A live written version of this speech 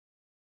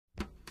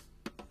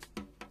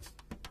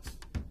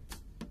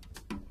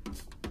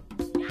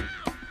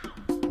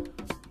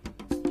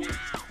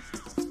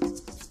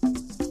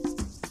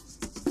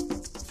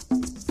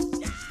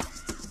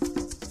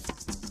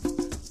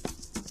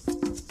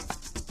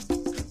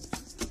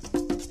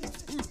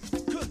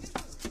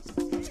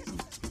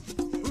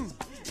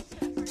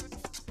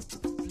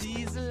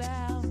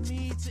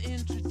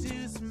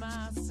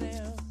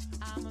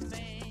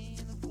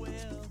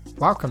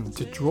Welcome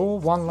to Draw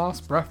One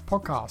Last Breath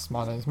podcast.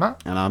 My name's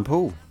Matt. And I'm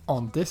Paul.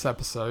 On this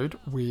episode,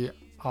 we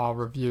are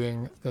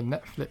reviewing the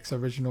Netflix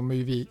original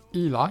movie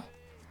Eli.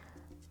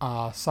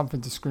 Something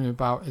to Scream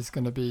About is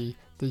going to be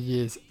the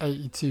years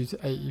 82 to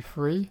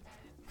 83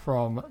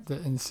 from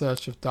the In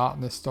Search of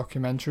Darkness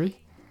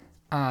documentary.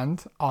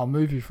 And our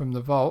movie from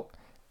the vault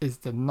is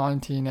the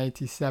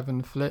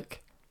 1987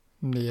 flick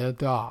Near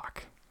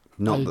Dark.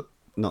 Not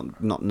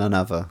none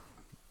other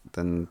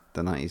than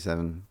the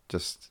 97,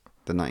 just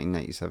the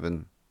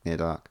 1987 Near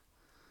Dark.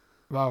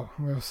 Well,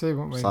 we'll see,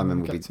 won't we?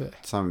 Simon will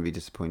be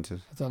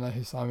disappointed. I don't know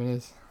who Simon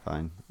is.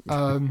 Fine.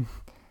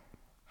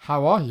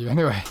 How are you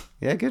anyway?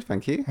 Yeah, good,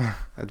 thank you.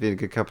 It's been a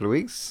good couple of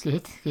weeks.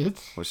 Good.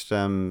 Watched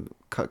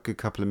good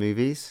couple of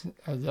movies.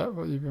 Yeah,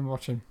 what have you been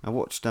watching? I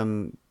watched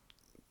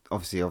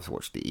obviously I've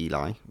watched the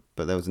Eli,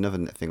 but there was another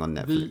thing on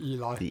Netflix. The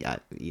Eli. The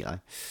Eli.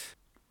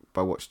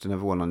 But I watched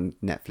another one on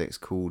Netflix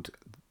called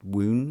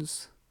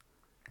Wounds.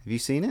 Have you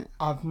seen it?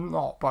 I've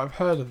not, but I've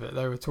heard of it.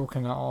 They were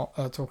talking about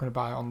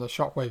it on the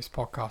Shockwaves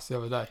podcast the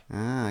other day.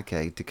 Ah,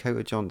 okay.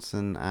 Dakota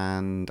Johnson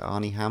and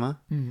Arnie Hammer.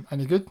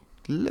 Any good?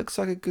 Looks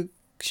like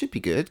should be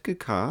good. Good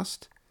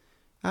cast.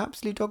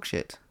 Absolute dog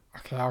shit.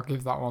 Okay, I'll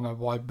give that one a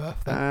wide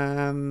berth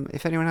then.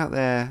 If anyone out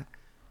there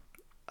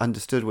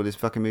understood what this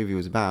fucking movie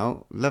was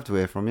about, love to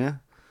hear from you.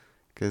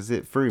 Because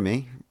it threw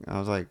me. I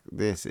was like,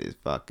 this is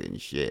fucking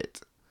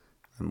shit.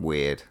 And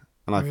weird.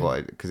 And I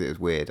thought, because it was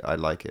weird, I'd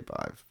like it, but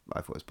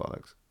I thought it was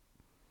bollocks.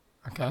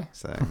 Okay.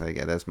 So there you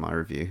go, there's my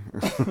review.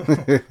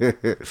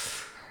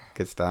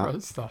 Good start.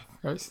 Great stuff.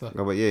 What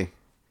about you?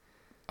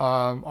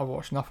 I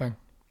watched nothing.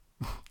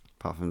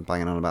 Apart from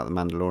banging on about The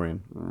Mandalorian.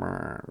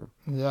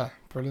 Yeah,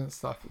 brilliant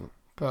stuff.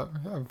 But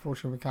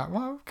unfortunately we can't.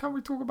 Well, can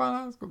we talk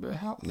about that? It's got a bit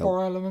of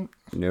horror element.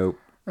 Nope.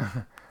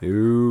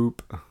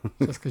 Nope.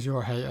 Just because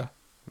you're a hater.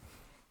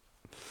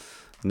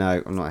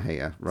 No, I'm not a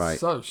hater. Right.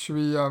 So, should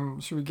we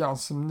get on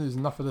some news?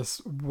 Enough of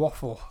this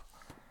waffle.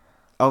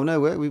 Oh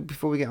no!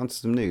 Before we get on to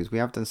some news, we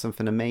have done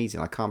something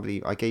amazing. I can't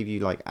believe I gave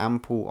you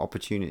ample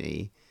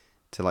opportunity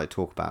to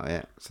talk about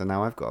it. So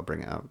now I've got to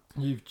bring it up.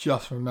 You've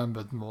just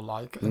remembered more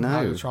and No.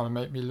 now you're trying to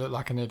make me look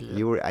like an idiot.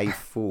 You're a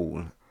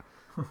fool.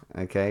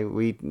 Okay,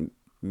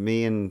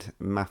 me and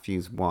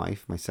Matthew's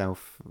wife,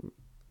 myself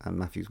and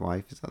Matthew's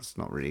wife. That's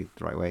not really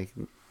the right way.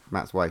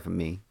 Matt's wife and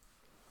me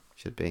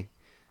should be.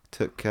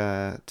 Took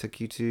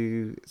you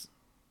to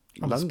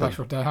on London. A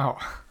special day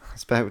out.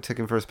 Took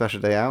him for a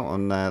special day out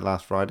on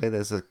last Friday.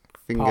 There's a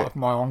thing part of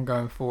my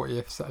ongoing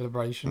 40th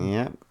celebration.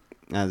 Yeah,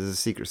 there's a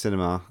secret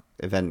cinema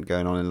event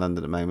going on in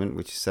London at the moment,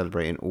 which is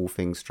celebrating all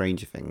things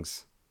Stranger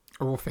Things.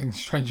 All things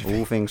Stranger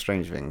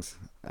Things.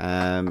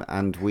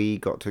 And we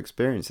got to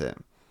experience it.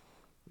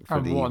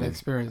 And what an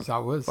experience that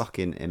was!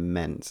 Fucking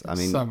immense. I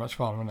mean, so much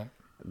fun, wasn't it?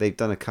 They've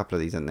done a couple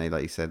of these, haven't they?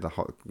 Like you said,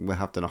 we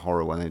have done a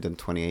horror one. They've done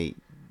 28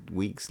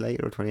 weeks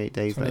later or 28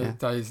 days 28 later.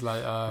 days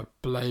later,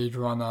 Blade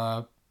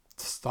Runner,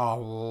 Star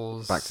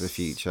Wars, Back to the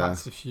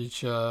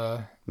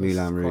Future,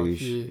 Moulin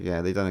Rouge.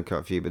 Yeah, they've done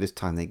quite a few, but this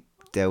time they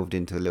delved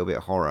into a little bit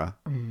of horror.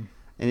 And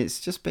it's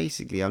just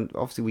basically,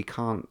 obviously we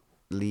can't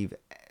leave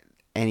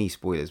any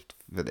spoilers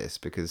for this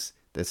because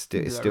it's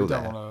still there. We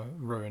don't want to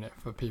ruin it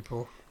for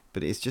people.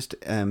 But it's just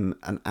an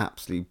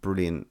absolutely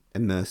brilliant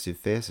immersive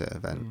theatre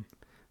event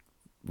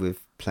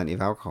with plenty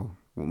of alcohol.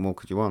 What more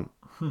could you want?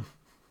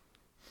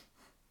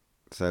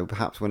 So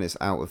perhaps when it's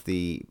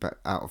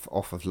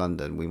off of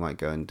London, we might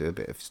go and do a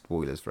bit of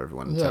spoilers for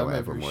everyone and tell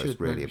everyone what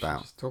it's really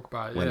about. Just talk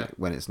about it,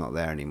 when it's not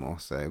there anymore.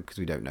 So because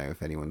we don't know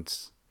if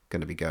anyone's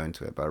going to be going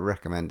to it, but I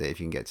recommend it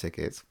if you can get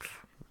tickets.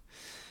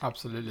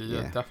 Absolutely,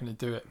 yeah. Definitely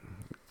do it.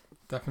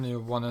 Definitely a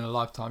one in a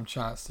lifetime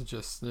chance to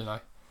just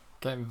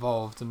get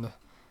involved, and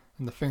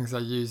the things they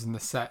use in the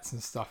sets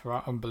and stuff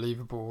are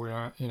unbelievable.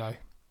 You're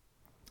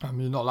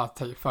not allowed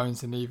to take your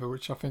phones in either,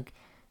 which I think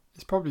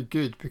is probably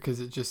good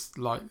because it just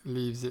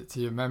leaves it to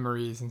your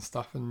memories and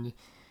stuff. And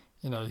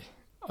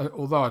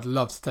although I'd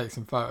love to take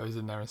some photos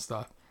in there and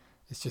stuff,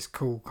 it's just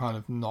cool kind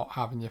of not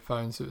having your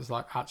phone. So it was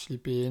actually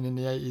being in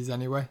the 80s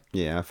anyway.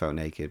 Yeah, I felt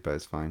naked, but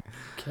it's fine.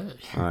 Okay.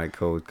 All right,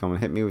 cool. Come on,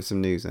 hit me with some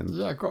news then.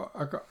 Yeah, I got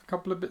a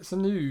couple of bits of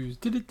news.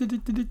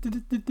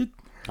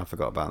 I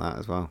forgot about that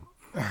as well.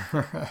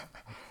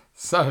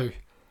 So,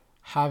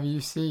 have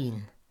you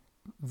seen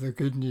the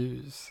good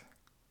news?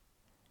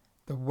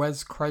 The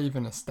Wes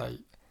Craven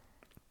estate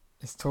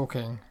is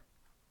talking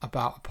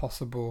about a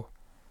possible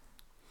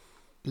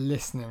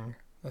listening,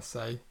 let's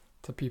say,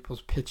 to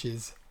people's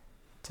pitches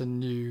to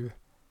new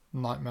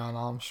Nightmare on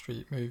Elm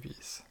Street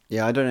movies.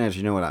 Yeah, I don't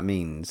actually know what that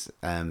means.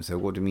 So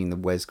what do you mean the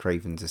Wes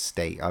Craven's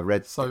estate? I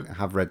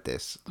have read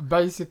this.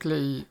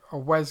 Basically, a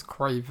Wes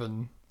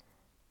Craven,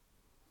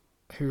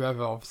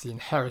 whoever obviously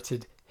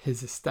inherited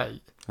his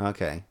estate.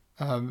 Okay.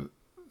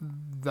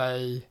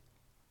 They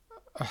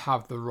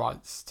have the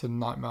rights to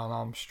Nightmare on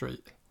Elm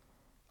Street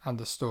and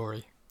the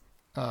story.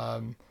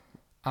 And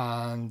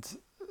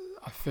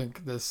I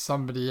think there's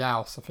somebody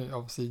else. I think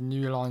obviously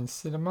New Line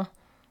Cinema.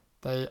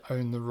 They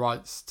own the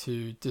rights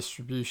to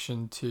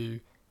distribution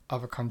to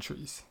other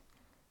countries.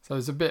 So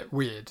it's a bit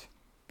weird.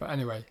 But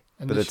anyway,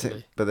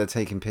 initially... But they're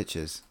taking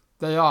pictures.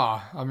 They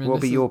are. I mean,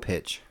 what'll be your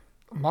pitch?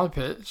 My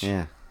pitch?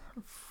 Yeah.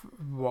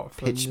 What?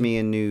 Pitch me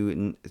a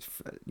new,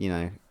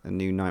 a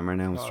new Nightmare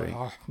on Elm Street.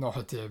 I have no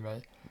idea,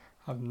 mate.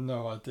 I have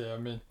no idea. I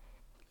mean,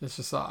 it's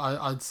just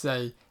I'd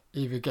say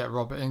either get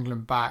Robert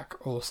Englund back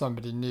or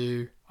somebody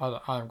new. I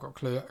haven't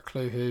got a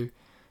clue who,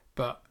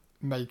 but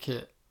make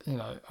it.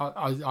 I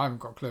haven't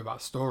got a clue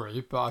about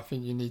story, but I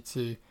think you need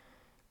to.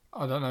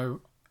 I don't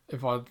know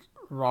if I'd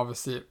rather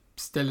see it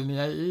still in the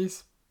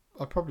 80s.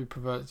 I'd probably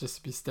prefer it just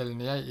to be still in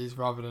the 80s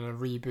rather than a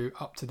reboot,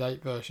 up to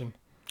date version.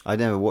 I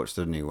never watched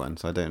the new one,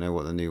 so I don't know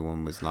what the new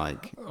one was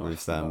like with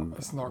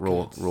it's not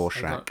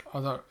Rorschach.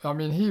 I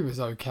mean, he was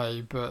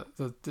okay, but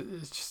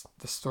it's just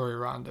the story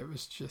around it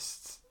was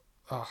just,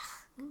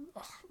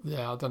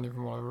 yeah, I don't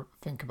even want to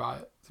think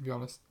about it, to be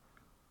honest.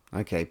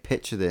 Okay,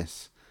 picture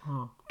this: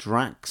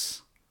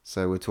 Drax.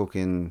 So we're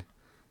talking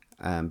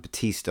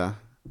Batista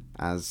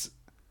as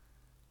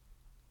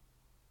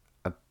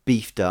a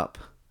beefed up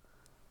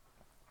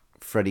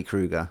Freddy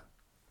Krueger.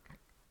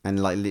 And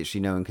like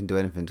literally no one can do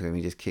anything to him.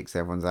 He just kicks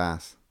everyone's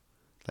ass,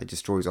 like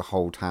destroys a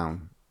whole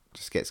town.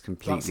 Just gets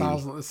completely.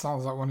 It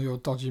sounds like one of your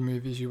dodgy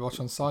movies you watch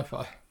on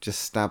Sci-Fi.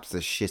 Just stabs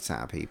the shit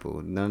out of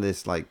people. None of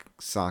this like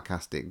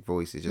sarcastic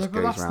voice. It just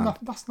goes around.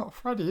 That's not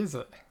Freddy, is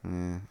it?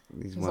 Yeah,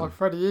 it's like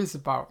Freddy is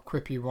about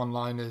quippy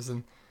one-liners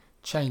and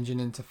changing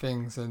into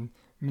things and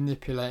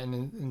manipulating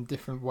in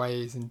different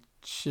ways and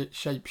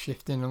shape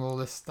shifting and all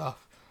this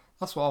stuff.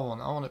 That's what I want.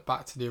 I want it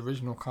back to the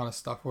original kind of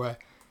stuff where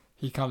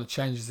he kind of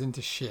changes into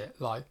shit,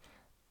 like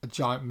a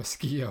giant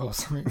mosquito or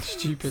something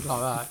stupid like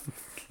that.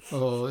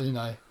 Or,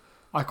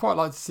 I quite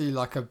like to see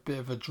like a bit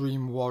of a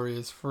Dream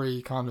Warriors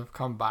 3 kind of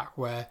comeback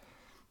where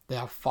they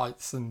have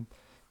fights and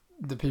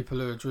the people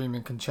who are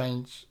dreaming can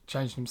change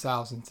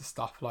themselves into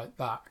stuff like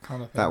that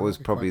kind of thing. That was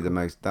probably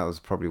that was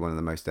probably one of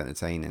the most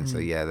entertaining. So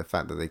yeah, the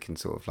fact that they can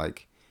sort of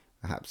like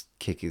perhaps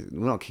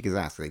not kick his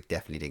ass, they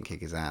definitely didn't kick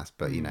his ass,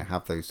 but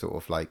have those sort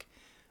of like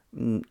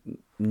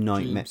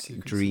nightmare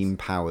dream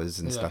powers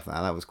and stuff like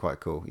that. That was quite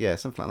cool. Yeah,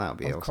 something like that would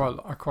be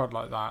awesome. I quite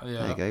like that.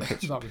 Yeah, there you go.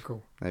 That'd be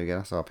cool. There you go.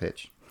 That's our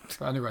pitch.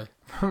 But anyway,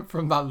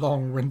 from that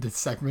long-winded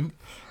segment,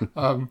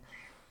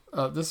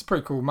 this is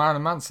pretty cool.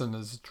 Marilyn Manson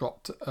has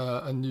dropped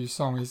a new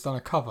song. He's done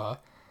a cover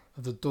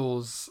of The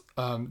Doors'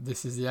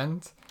 "This Is the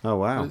End." Oh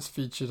wow! It's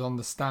featured on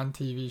the Stan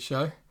TV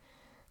show,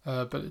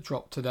 but it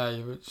dropped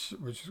today,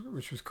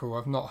 which was cool.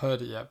 I've not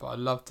heard it yet, but I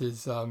loved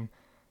his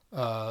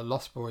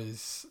Lost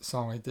Boys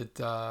song. He did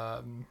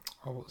what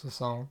was the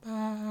song?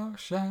 Thou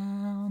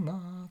shalt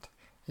not.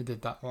 He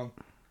did that one,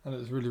 and it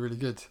was really, really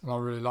good, and I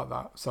really like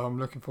that. So I'm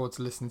looking forward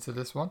to listening to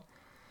this one.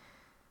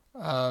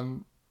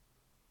 You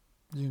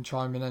can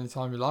chime in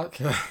anytime you like.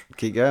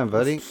 Keep going,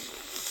 buddy.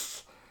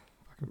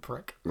 Fucking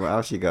prick. What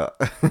else you got?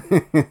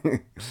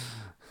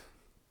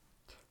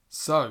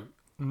 So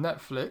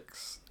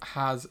Netflix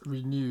has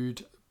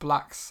renewed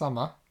Black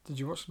Summer. Did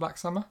you watch Black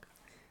Summer?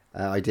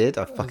 I did.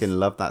 I fucking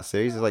love that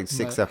series. It's like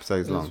 6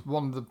 episodes long. It's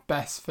one of the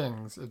best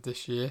things of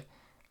this year.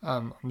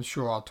 I'm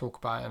sure I'll talk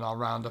about it in our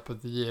roundup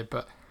of the year,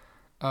 but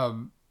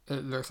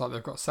it looks like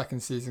they've got a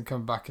second season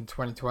coming back in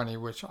 2020,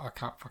 which I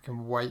can't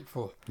fucking wait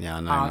for. Yeah, I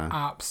know, I man.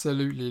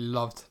 absolutely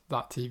loved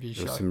that TV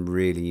show. There's some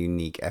really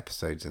unique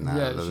episodes in that.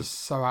 Yeah, it's just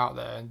so out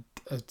there, and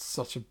it's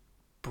such a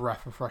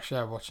breath of fresh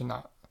air watching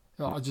that.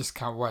 I just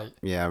can't wait.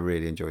 Yeah, I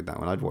really enjoyed that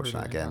one. I'd watch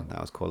that again. That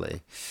was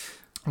quality.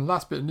 And the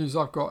last bit of news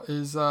I've got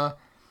is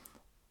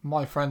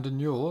my friend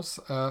and yours,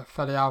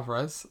 Fede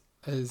Alvarez,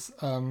 is,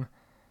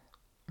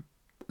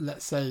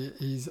 let's say,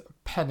 he's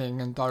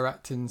penning and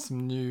directing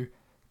some new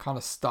kind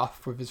of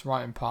stuff with his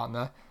writing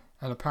partner,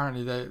 and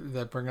apparently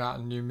they're bringing out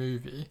a new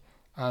movie,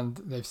 and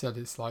they've said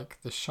it's like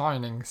The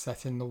Shining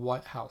set in the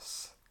White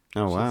House.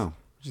 Oh, wow.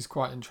 Which is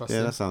quite interesting.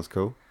 Yeah, that sounds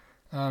cool.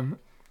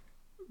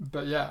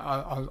 But yeah,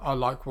 I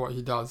like what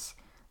he does.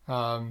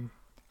 I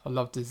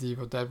loved his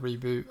Evil Dead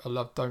reboot. I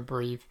loved Don't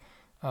Breathe.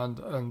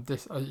 And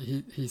this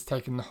he's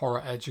taken the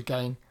horror edge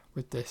again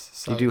with this.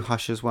 So. Did he do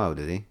Hush as well,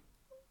 did he?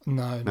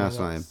 No, that's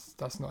not him.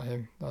 That's not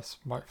him. That's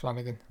Mike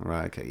Flanagan.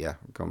 Right, okay, yeah.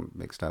 Got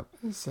mixed up.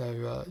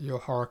 So your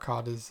horror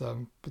card has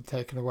been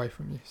taken away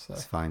from you. So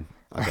it's fine.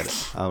 I'll get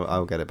it.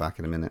 I'll get it back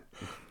in a minute.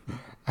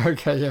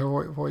 Okay, yeah.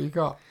 What you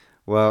got?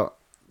 Well,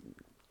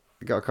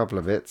 I got a couple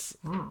of bits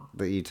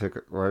that you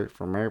took away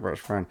from me, but it's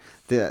fine.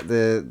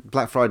 The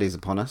Black Friday's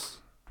upon us.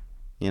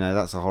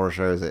 That's a horror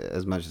show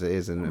as much as it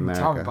is in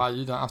America. Tell me about it.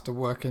 You don't have to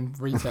work in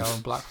retail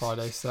on Black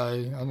Friday, so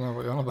I don't know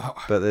what you're on about.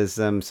 But there's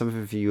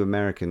something for you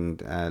American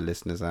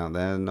listeners out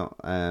there.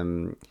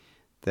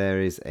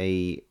 There is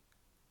a...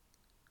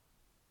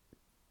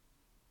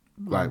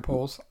 Long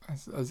pause.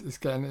 It's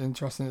getting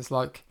interesting. It's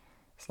like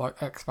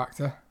X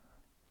Factor.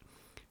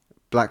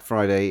 Black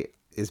Friday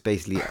is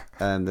basically...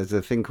 there's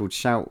a thing called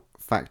Shout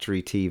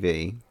Factory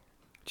TV,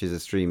 which is a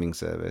streaming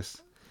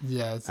service.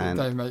 Yeah,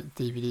 they make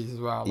DVDs as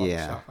well. Like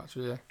Shout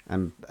Factory, yeah.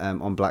 And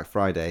on Black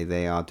Friday,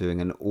 they are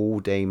doing an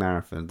all-day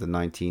marathon of the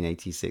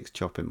 1986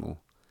 Chopping Mall.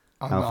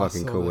 How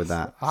fucking cool with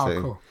that? How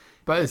cool.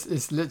 But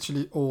it's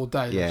literally all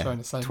day. Yeah, showing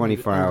the same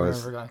 24 movie hours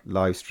over and over again.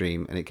 live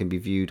stream, and it can be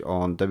viewed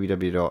on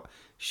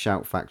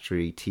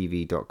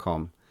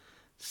www.shoutfactorytv.com.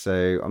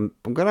 So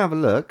I'm gonna have a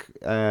look,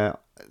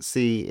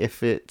 see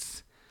if we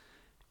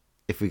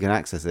can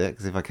access it.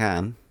 Because if I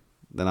can,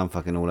 then I'm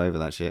fucking all over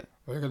that shit.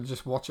 We're gonna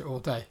just watch it all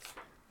day.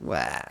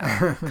 Well,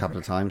 a couple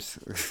of times.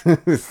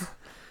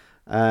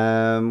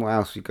 What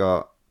else we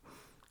got?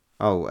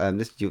 Oh,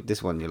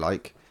 this one you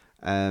like.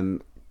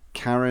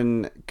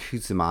 Karen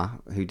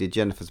Kusama, who did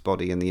Jennifer's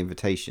Body and The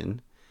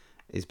Invitation,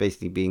 is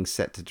basically being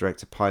set to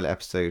direct a pilot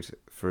episode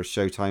for a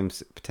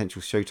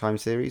potential Showtime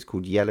series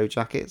called Yellow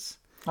Jackets.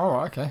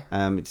 Oh, okay.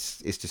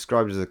 It's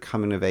described as a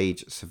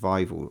coming-of-age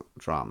survival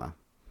drama.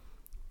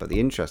 But the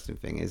interesting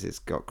thing is it's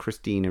got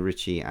Christina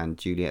Ricci and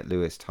Juliette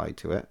Lewis tied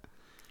to it.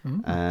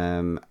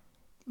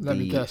 Let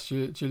me guess,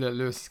 Juliette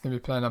Lewis is going to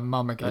be playing her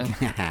mum again.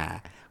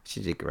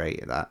 She did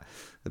great at that.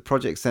 The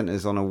project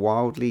centres on a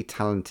wildly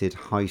talented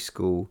high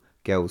school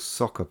girls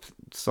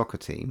soccer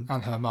team.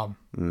 And her mum.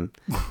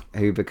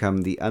 Who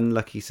become the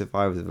unlucky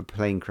survivors of a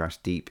plane crash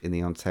deep in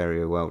the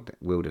Ontario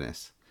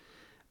wilderness.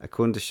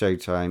 According to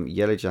Showtime,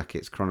 Yellow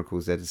Jackets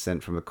chronicles their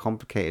descent from a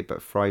complicated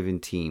but thriving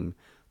team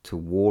to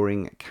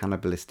warring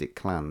cannibalistic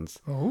clans,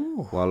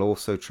 while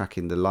also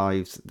tracking the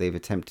lives they've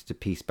attempted to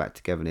piece back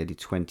together nearly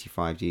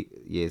 25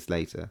 years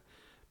later,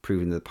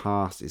 proving that the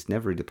past is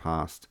never the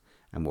past,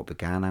 and what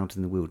began out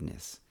in the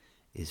wilderness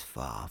is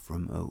far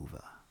from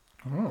over.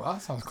 Oh,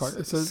 that sounds quite...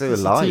 It's a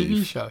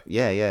TV show.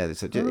 Yeah.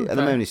 So at the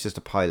moment, it's just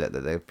a pilot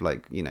that they've,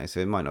 like, you know, so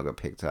it might not get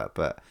picked up,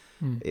 but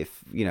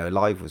if, you know,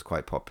 Alive was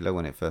quite popular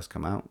when it first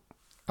came out.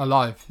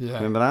 Alive, yeah.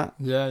 Remember that?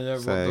 Yeah.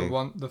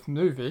 So, the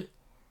movie.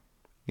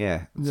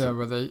 Yeah. Yeah, so,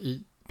 where they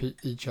eat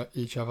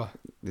each other.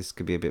 This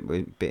could be a bit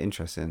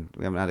interesting.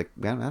 We haven't had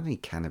any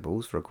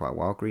cannibals for quite a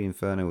while. Green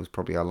Inferno was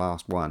probably our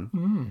last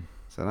one,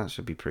 so that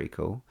should be pretty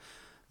cool.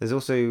 There's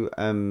also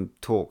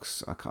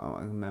talks. I can't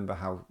remember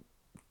how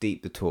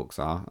deep the talks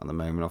are at the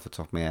moment off the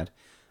top of my head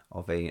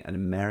of an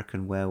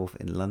American Werewolf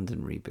in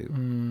London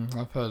reboot.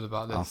 I've heard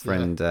about this. Our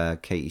friend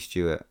Katie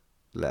Stewart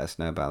let us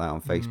know about that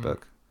on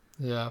Facebook.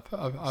 Yeah,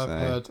 I've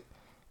heard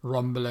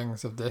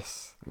rumblings of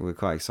this. We're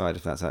quite excited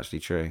if that's actually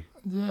true.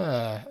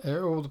 Yeah, it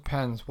all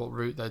depends what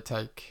route they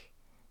take.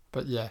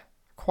 But yeah,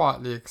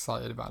 quietly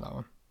excited about that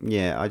one.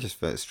 Yeah, I just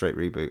thought straight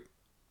reboot.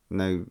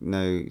 No,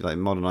 like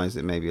modernise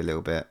it maybe a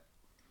little bit.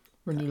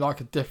 When you like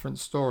a different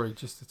story,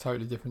 just a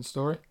totally different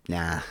story?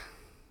 Nah.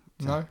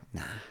 No?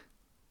 Nah.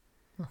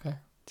 Okay.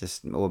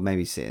 Just, or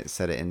maybe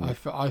set it in... I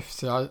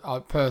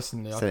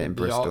personally, set it in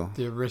Bristol.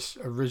 The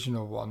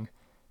original one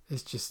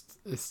is just...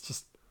 It's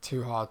just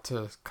too hard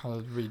to kind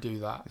of redo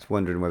that. It's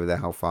wondering whether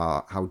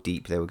how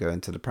deep they will go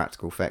into the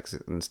practical effects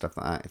and stuff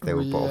like that. If they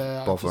will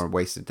bother and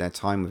wasted their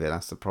time with it,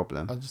 that's the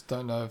problem. I just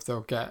don't know if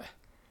they'll get,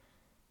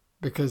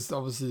 because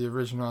obviously the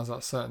original has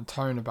that certain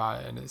tone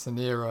about it, and it's an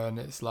era, and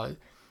it's like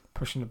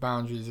pushing the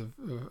boundaries of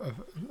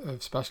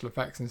special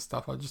effects and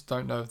stuff. I just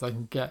don't know if they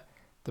can get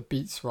the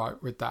beats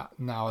right with that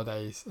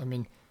nowadays. I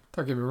mean,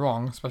 don't get me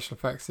wrong, special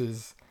effects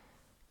is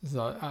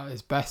like at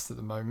its best at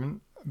the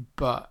moment,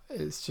 but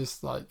it's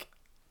just like,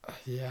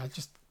 yeah,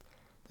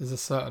 there's a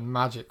certain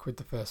magic with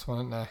the first one,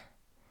 isn't there?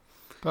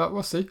 But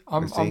we'll see.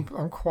 I'm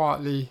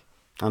quietly...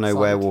 I know excited.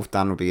 Werewolf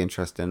Dan will be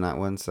interested in that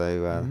one,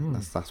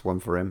 so that's one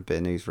for him. Bit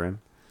of news for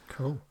him.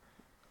 Cool.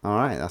 All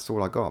right, that's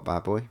all I got,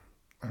 bad boy.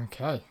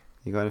 Okay.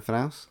 You got anything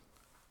else?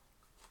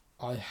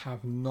 I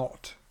have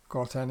not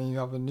got any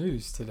other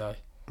news today.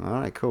 All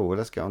right, cool. Well,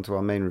 let's get on to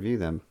our main review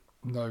then.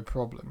 No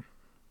problem.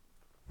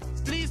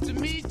 Pleased to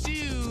meet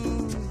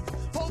you.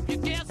 Hope you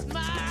guessed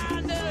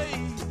my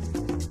name.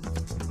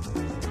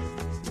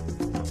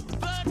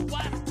 But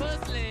what's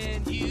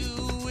puzzling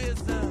you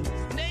is the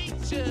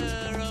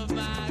nature of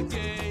my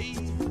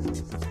game.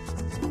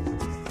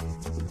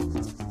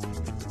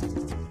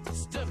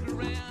 Stuck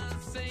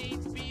around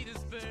St.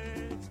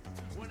 Petersburg.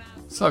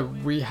 So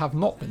we have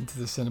not been to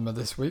the cinema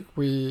this week.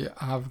 We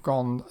have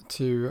gone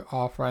to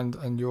our friend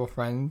and your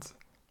friend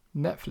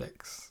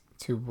Netflix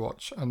to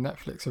watch a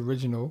Netflix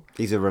original.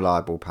 He's a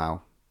reliable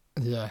pal.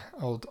 Yeah,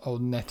 old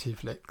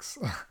Netflix.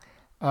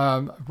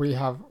 We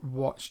have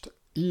watched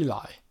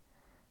Eli.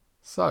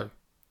 So,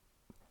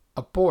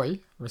 a boy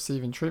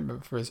receiving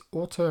treatment for his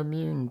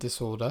autoimmune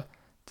disorder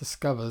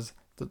discovers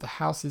that the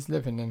house he's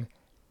living in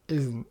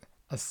isn't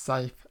as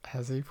safe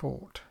as he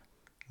thought.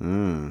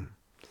 Dun,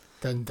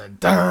 dun,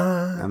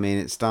 dun. I mean,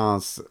 it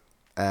stars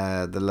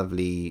the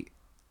lovely,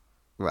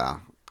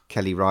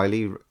 Kelly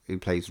Riley, who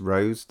plays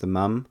Rose, the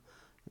mum.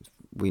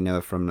 We know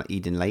her from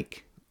Eden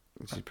Lake,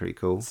 which is pretty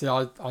cool. See,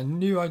 I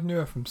knew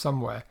her from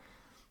somewhere.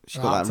 She's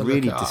got that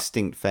really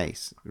distinct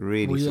face.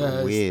 Really sort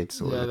of weird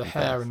sort of the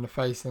hair face. And the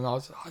face. And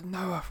I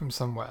know her from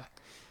somewhere.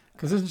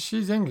 Because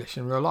she's English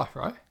in real life,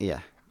 right?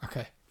 Yeah.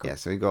 Okay, cool. Yeah,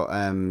 so we've got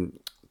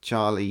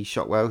Charlie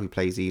Shotwell, who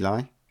plays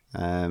Eli.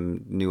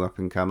 New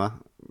up-and-comer.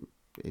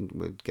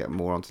 We'll get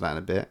more onto that in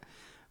a bit.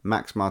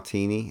 Max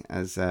Martini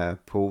as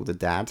Paul, the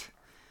dad.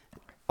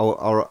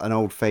 Or an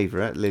old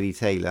favourite, Lily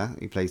Taylor,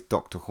 who plays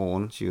Dr.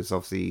 Horn. She was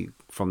obviously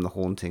from The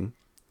Haunting.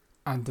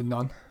 And the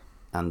nun.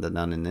 And the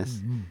nun in this.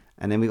 Mm-hmm.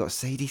 And then we got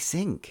Sadie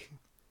Sink.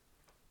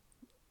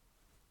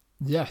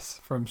 Yes,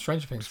 from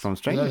Stranger Things. From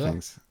Stranger Yeah.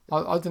 Things.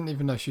 I didn't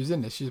even know she was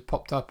in this. She just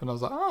popped up, and I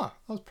was like, I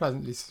was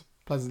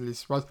pleasantly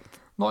surprised.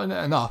 Not in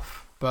it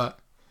enough, but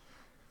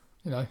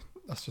you know,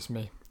 that's just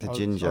me.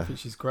 Ginger. I think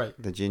she's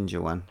great. The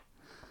ginger one.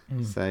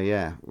 So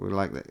yeah, we're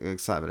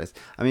excited about this.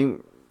 I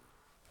mean,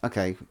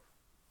 okay,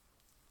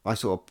 I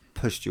sort of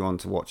pushed you on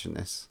to watching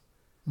this.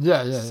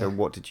 Yeah. So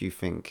what did you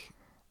think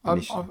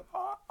initially?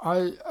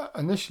 I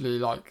initially,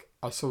 like,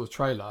 I saw the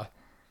trailer,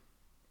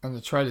 and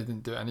the trailer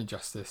didn't do it any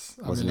justice.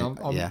 Wasn't it?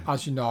 I'm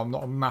as you know, I'm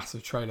not a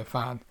massive trailer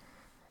fan.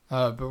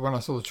 But when I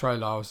saw the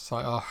trailer, I was just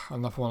like, oh,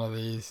 another one of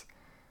these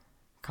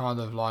kind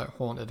of like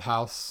haunted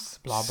house,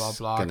 blah, blah,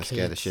 blah. Gonna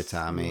scare the shit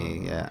out of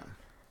me, yeah.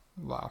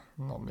 Well,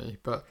 not me,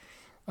 but,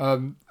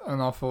 and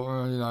I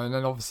thought, you know, and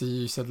then obviously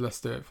you said, let's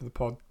do it for the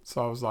pod.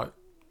 So I was like,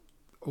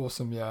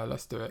 awesome, yeah,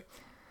 let's do it.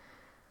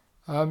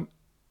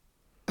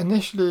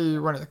 Initially,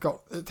 when it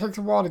takes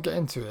a while to get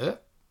into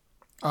it,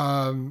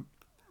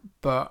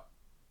 but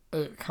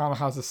it kind of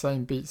has the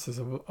same beats as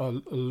a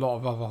lot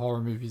of other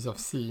horror movies I've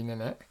seen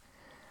in it.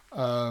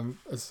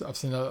 As I've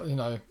seen, you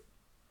know,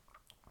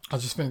 I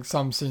just think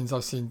some scenes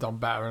I've seen done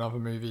better in other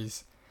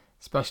movies,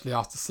 especially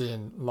after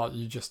seeing, like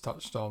you just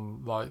touched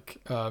on, like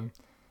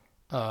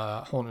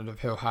Haunted of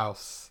Hill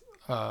House,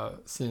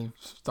 seeing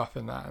stuff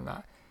in that and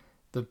that.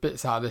 The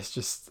bits out of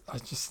this I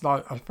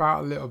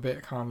felt a little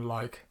bit kind of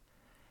like,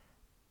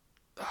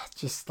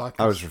 just like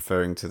I was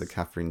referring to the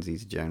Catherine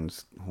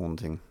Zeta-Jones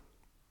haunting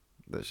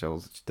that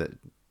shows that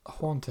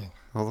haunting.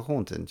 Oh, the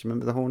haunting. Do you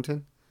remember the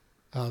haunting?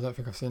 I don't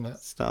think I've seen it.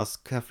 Stars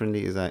Catherine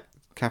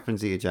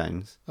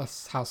Zeta-Jones.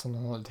 That's House on the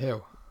Haunted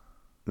Hill.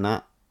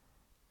 Nah.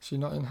 Is she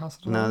not in House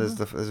on the No, Haunted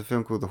Hill? there's a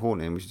film called The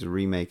Haunting, which is a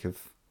remake of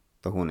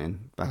The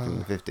Haunting back in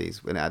the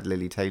 50s when it had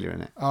Lily Taylor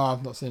in it. Oh,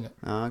 I've not seen it.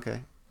 Oh,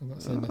 okay. I've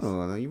not seen this.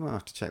 Oh, you might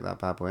have to check that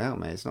bad boy out,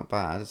 mate. It's not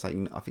bad. It's like,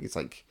 I think it's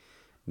like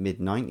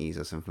mid-90s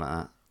or something like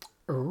that.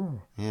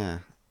 Oh, Yeah.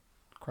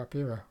 crap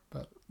era,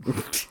 but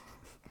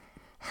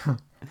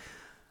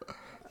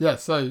yeah.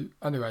 So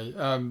anyway,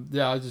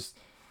 I just,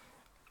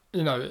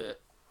 you know,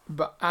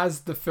 but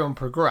as the film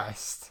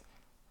progressed,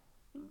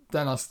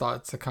 then I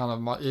started to kind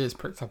of, my ears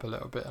pricked up a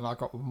little bit, and I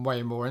got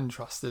way more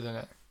interested in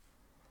it.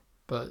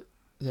 But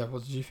yeah,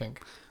 what did you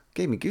think?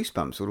 Gave me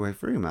goosebumps all the way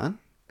through, man.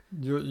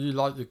 You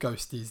like your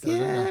ghosties, though, don't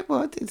Yeah, you?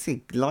 well, I didn't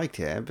say liked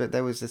it, but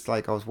there was just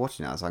like, I was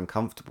watching it, I was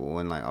uncomfortable,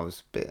 and like I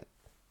was a bit,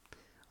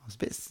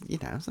 you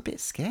know, I was a bit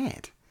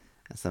scared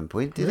at some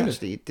point. There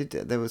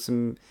was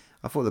some,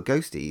 I thought the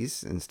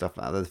ghosties and stuff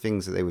like that, the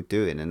things that they were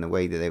doing and the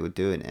way that they were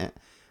doing it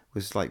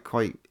was like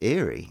quite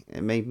eerie.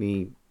 It made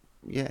me,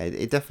 yeah,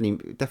 it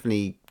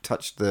definitely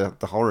touched the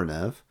horror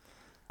nerve.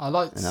 I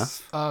liked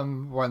enough.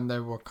 When they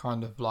were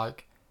kind of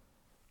like,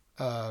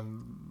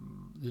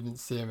 you didn't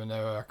see him and they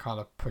were kind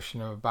of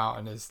pushing him about,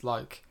 and his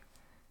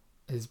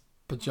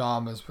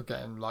pajamas were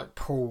getting like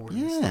pulled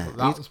and stuff. Like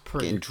that was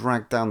pretty, getting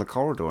dragged down the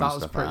corridor and that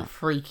stuff. was pretty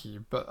freaky.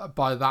 But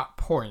by that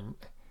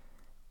point,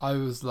 I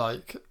was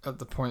like at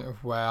the point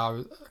of where I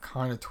was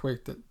kind of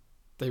twigged that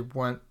they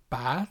weren't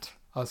bad.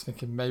 I was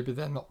thinking maybe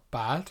they're not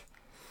bad.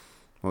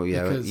 Well,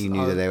 yeah, because you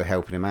knew that they were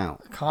helping him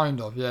out.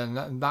 Kind of, yeah,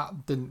 and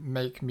that didn't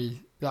make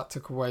me. That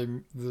took away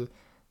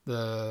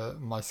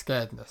my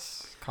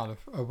scaredness kind of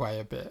away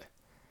a bit.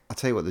 I'll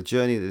tell you what, the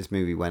journey that this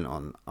movie went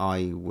on,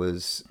 I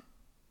was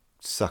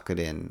suckered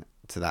in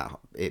to that,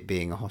 it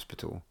being a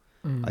hospital.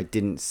 I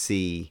didn't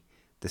see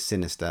the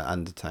sinister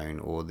undertone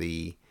or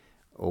the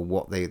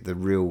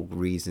real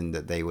reason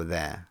that they were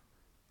there,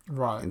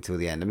 right, until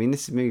the end. I mean,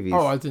 this movie.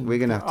 I didn't.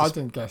 I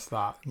didn't guess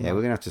that. Yeah, no.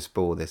 we're gonna have to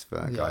spoil this for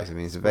guys. Yeah, I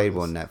mean, it's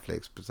available on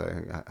Netflix,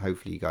 so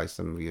hopefully you guys,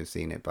 some of you have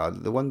seen it.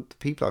 But the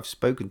people I've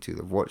spoken to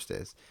that have watched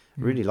this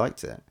really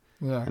liked it.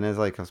 Yeah, and there's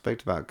like, I've spoken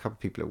to about a couple of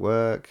people at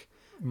work,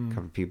 a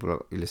couple of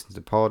people who listen to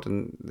the pod,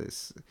 and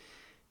it's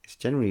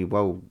generally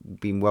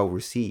been well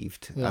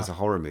received as a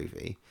horror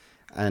movie,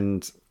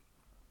 and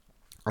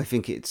I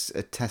think it's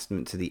a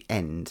testament to the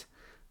end,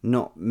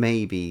 not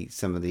maybe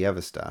some of the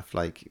other stuff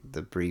like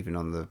the breathing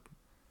on the,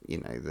 you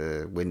know,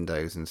 the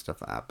windows and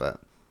stuff like that, but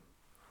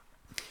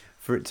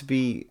for it to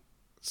be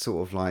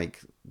sort of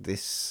like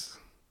this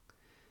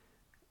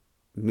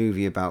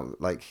movie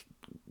about like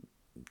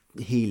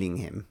healing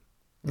him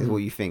is what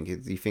you think.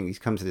 You think he's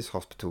come to this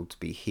hospital to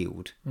be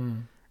healed,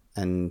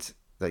 and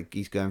like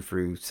he's going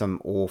through some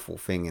awful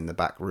thing in the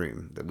back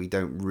room that we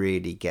don't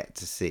really get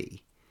to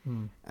see,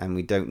 and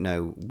we don't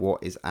know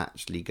what is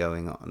actually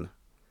going on,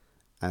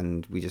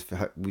 and we just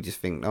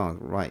think, oh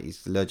right,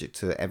 he's allergic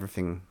to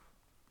everything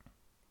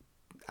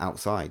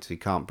outside, so he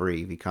can't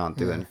breathe, he can't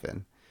do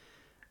anything,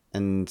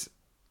 and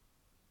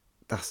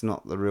that's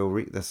not the real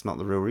reason.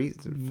 The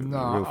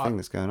real thing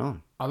that's going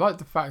on. I like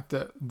the fact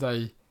that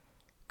they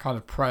kind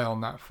of prey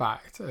on that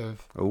fact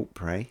of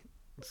prey.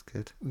 That's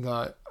good.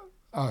 Like,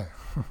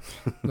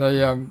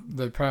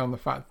 they prey on the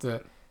fact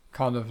that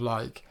kind of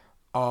like,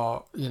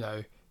 you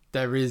know,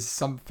 there is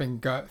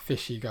something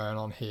fishy going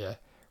on here,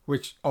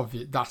 which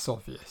that's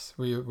obvious.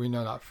 We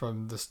know that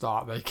from the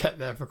start. They get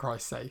there, for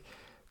Christ's sake.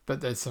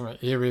 But there's something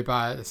eerie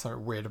about it. There's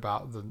something weird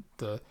about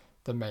the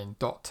the main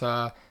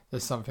doctor.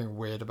 There's something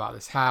weird about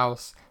this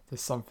house.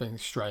 There's something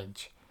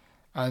strange,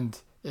 and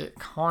it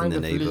kind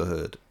In the of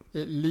neighbourhood.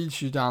 it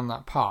leads you down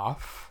that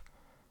path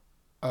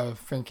of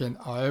thinking,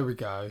 oh, here we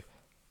go.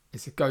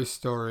 It's a ghost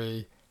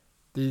story.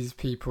 These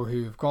people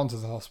who have gone to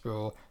the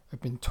hospital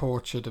have been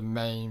tortured and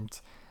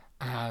maimed,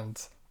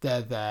 and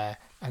they're there,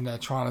 and they're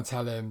trying to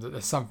tell him that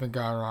there's something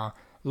going on,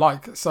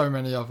 like so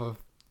many other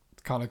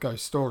kind of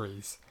ghost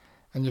stories.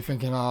 And you're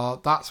thinking, oh,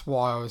 that's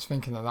why I was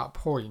thinking at that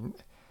point,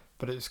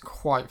 but it's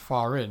quite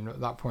far in at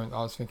that point.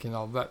 I was thinking,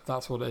 oh,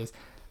 that's what it is.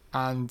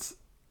 And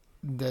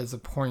there's a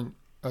point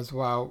as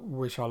well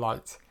which I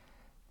liked.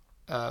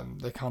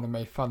 They kind of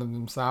made fun of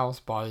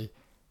themselves by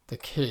the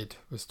kid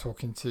was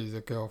talking to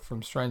the girl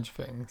from Stranger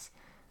Things,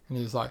 and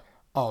he was like,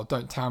 "Oh,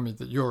 don't tell me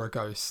that you're a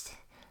ghost."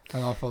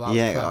 And I thought that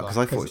was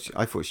clever, because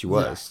I thought she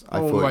was. Yeah,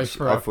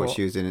 I thought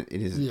she was in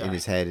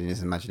his head, in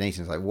his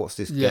imagination. It's like, what's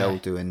this Yeah. girl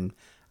doing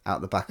out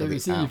the back of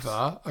his house? It was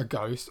either a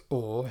ghost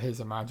or his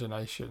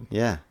imagination.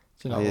 Yeah.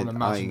 You know, an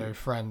imaginary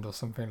friend or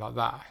something like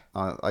that.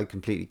 I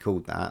completely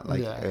called that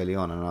early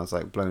on, and I was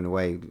like blown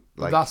away.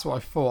 But that's what I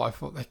thought. I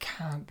thought they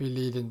can't be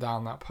leading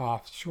down that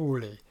path.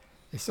 Surely,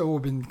 it's all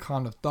been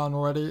kind of done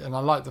already. And I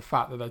like the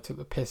fact that they took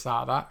the piss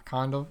out of that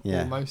kind of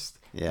almost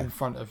in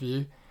front of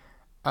you.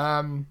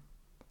 And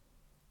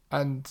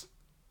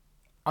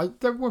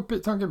there were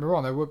bits. Don't get me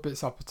wrong. There were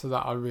bits up to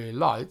that I really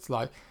liked,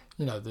 like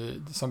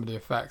some of the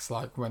effects,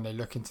 like when they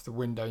look into the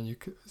window and you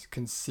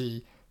can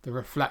see the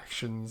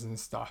reflections and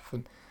stuff,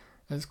 and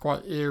it's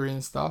quite eerie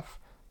and stuff.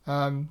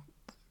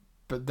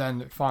 But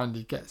then it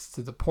finally gets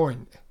to the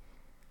point,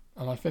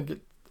 and I think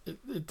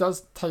it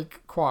does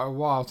take quite a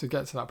while to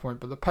get to that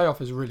point, but the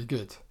payoff is really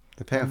good.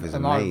 The payoff is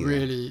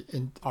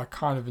amazing. I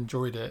kind of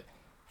enjoyed it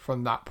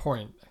from that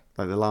point.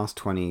 Like the last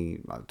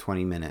 20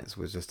 minutes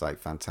was just like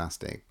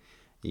fantastic.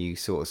 You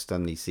sort of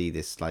suddenly see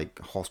this like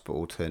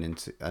hospital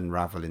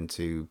unravel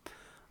into,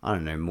 I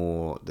don't know,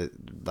 more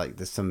like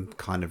there's some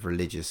kind of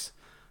religious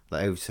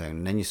like overtone,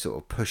 and then you're sort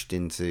of pushed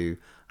into,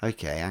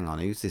 okay, hang on,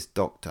 who's this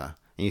doctor?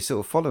 And you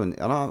sort of following,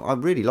 and I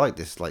really like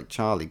this like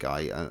Charlie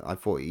guy. I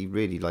thought he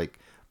really like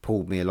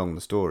pulled me along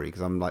the story,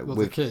 because I'm like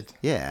the kid.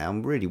 Yeah,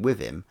 I'm really with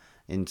him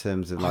in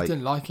terms of like. I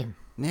didn't like him.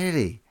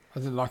 Nearly. I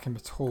didn't like him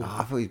at all. Oh,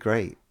 I thought he was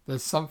great.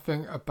 There's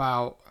something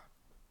about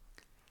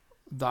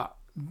that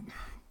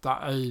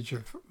age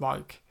of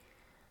like,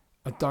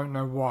 I don't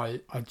know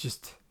why. I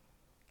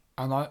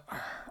don't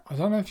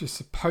know if you're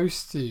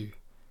supposed to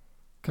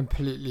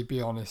completely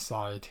be on his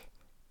side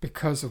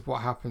because of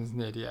what happens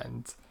near the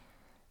end,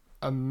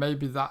 and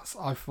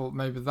I thought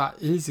maybe that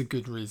is a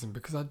good reason,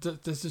 because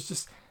there's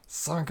just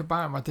something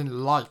about him I didn't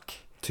like.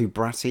 Too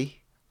bratty.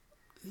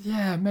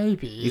 Yeah,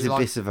 maybe he's a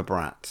bit of a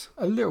brat.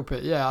 A little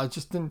bit, yeah. I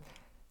just didn't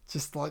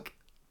like.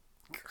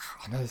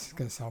 I know this is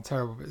gonna sound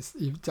terrible, but it's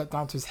even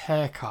down to his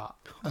haircut,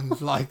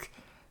 and like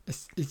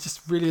it's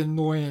just really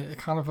annoying.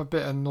 Kind of a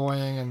bit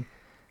annoying, and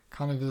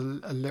kind of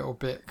a little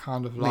bit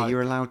kind of like. Mate,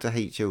 you're allowed to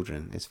hate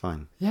children. It's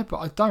fine. Yeah, but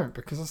I don't,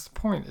 because that's the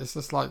point. It's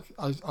just like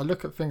I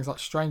look at things like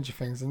Stranger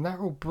Things, and they're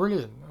all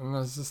brilliant, and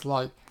it's just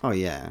like. Oh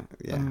yeah.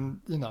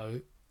 And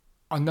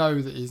I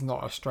know that he's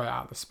not a straight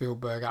out of the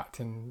Spielberg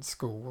acting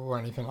school or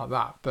anything like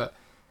that,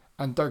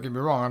 and don't get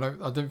me wrong,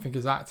 I didn't think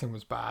his acting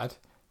was bad.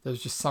 There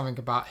was just something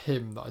about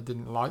him that I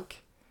didn't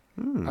like,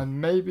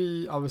 and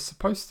maybe I was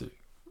supposed to.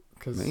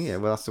 Yeah,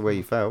 well, that's the way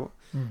you felt.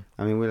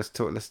 I mean, let's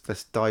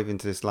dive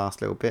into this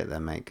last little bit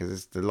then, mate,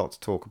 because there's a lot to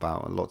talk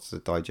about and lots to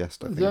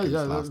digest. I think. Yeah. We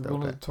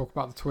want to talk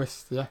about the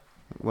twist. Yeah.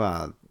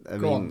 Well,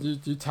 Go on,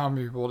 you tell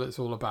me what it's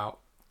all about.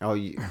 Oh,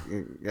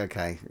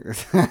 okay.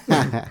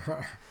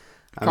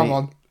 Come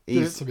on,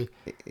 give it to me.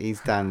 He's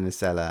down in the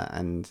cellar,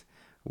 and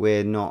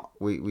we're not.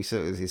 We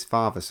sort of, his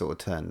father sort of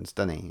turns,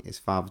 doesn't he? His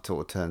father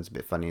sort of turns a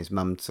bit funny. His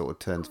mum sort of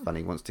turns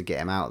funny. Wants to get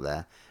him out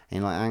there,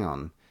 and you're like, hang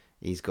on.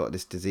 He's got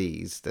this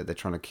disease that they're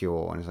trying to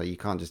cure, and it's like, you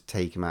can't just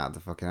take him out of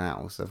the fucking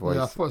house. Otherwise...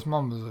 Yeah, I thought his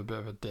mum was a bit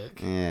of a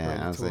dick.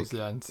 Yeah, really, towards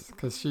the end,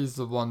 because she's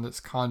the one that's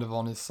kind of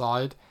on his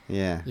side.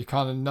 Yeah, you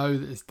kind of know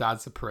that his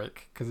dad's a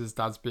prick, because his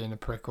dad's being a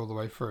prick all the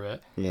way through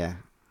it. Yeah.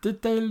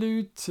 Did they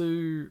allude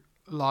to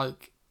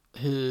like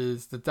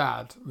the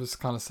dad was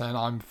kind of saying,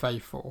 "I'm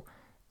faithful"?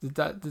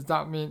 Does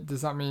that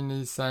mean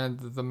he's saying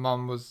that the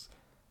mum was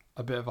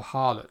a bit of a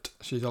harlot?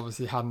 She's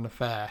obviously had an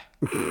affair.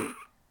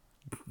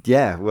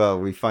 Yeah, well,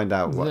 we find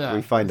out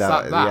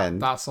at the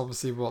end. That's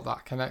obviously what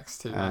that connects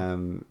to.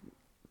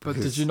 But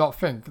did you not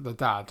think the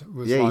dad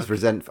was? Yeah, he's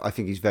resentful. I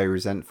think he's very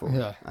resentful.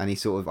 Yeah, and he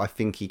sort of. I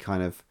think he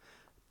kind of.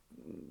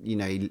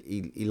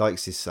 He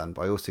likes his son,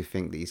 but I also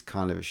think that he's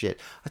kind of a shit.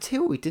 I tell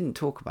you what we didn't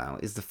talk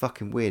about is the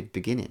fucking weird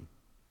beginning.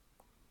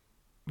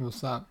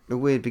 What's that? The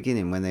weird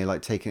beginning when they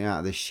like taking him out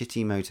of this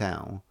shitty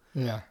motel.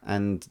 Yeah.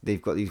 And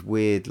they've got these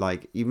weird,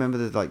 like, you remember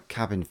the like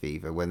Cabin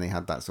Fever when they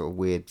had that sort of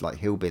weird like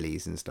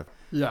hillbillies and stuff.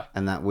 Yeah.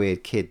 And that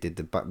weird kid did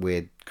the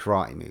weird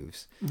karate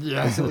moves.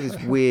 Yeah. There's sort of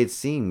this weird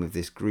scene with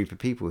this group of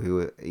people who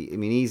are. I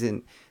mean, he's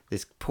in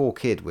this poor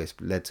kid. We're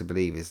led to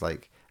believe is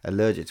like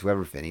allergic to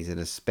everything. He's in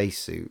a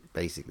spacesuit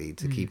basically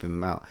to keep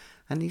him out,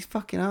 and these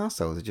fucking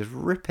arseholes are just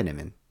ripping him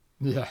in.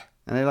 Yeah.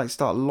 And they like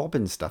start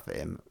lobbing stuff at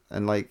him,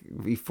 and like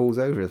he falls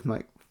over. I'm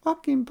like,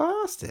 fucking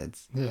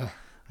bastards. Yeah.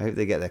 I hope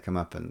they get their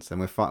comeuppance,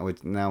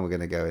 and now we're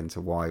going to go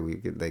into why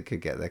they could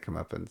get their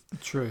comeuppance,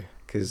 True.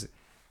 because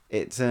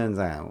it turns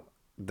out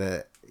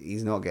that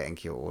he's not getting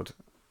cured,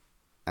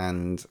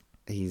 and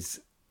he's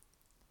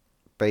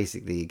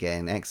basically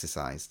getting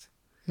exorcised.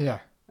 Yeah.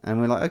 And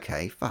we're like,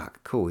 okay,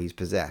 fuck, cool, he's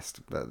possessed,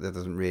 but that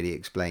doesn't really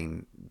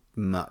explain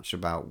much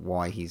about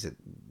why he's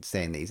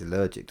saying that he's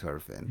allergic to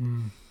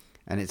everything.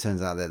 And it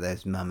turns out that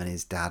his mum and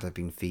his dad have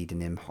been feeding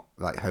him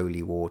like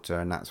holy water,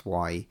 and that's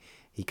why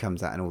he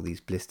comes out in all these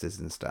blisters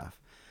and stuff.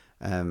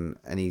 And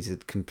he's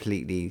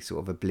completely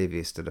sort of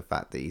oblivious to the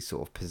fact that he's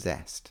sort of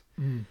possessed.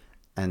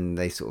 And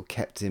they sort of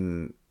kept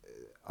him,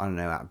 I don't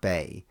know, at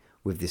bay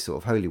with this sort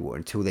of holy water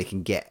until they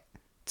can get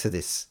to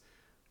this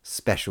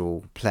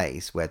special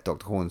place where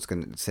Dr. Horn's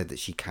said that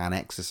she can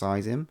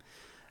exorcise him.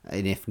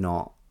 And if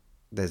not,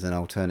 there's an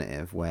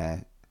alternative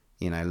where,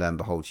 you know, lo and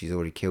behold, she's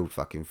already killed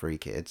fucking 3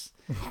 kids,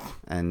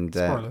 and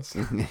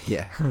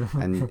yeah,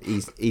 and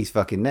he's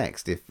fucking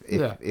next if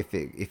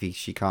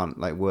she can't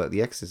like work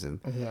the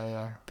exorcism.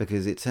 Yeah.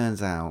 Because it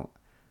turns out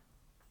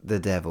the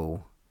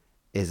devil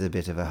is a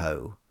bit of a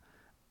hoe,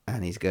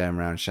 and he's going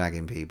around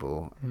shagging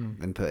people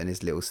and putting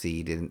his little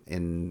seed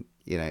into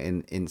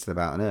the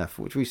mountain earth,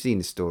 which we've seen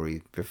the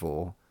story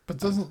before. But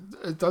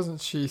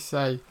doesn't she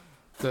say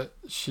that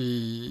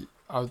she?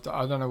 I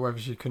don't know whether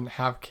she couldn't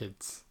have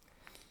kids.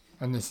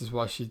 And this is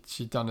why she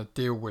done a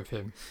deal with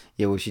him.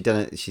 Yeah, well, she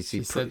done it.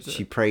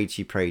 She prayed.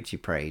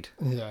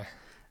 Yeah.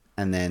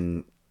 And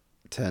then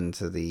turned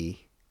to the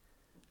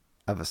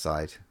other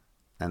side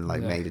and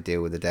made a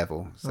deal with the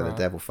devil. So the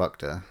devil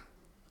fucked her,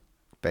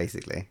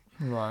 basically.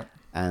 Right.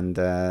 And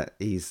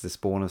he's the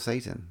spawn of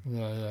Satan.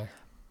 Yeah.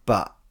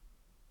 But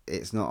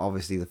it's not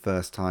obviously the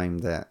first time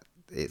that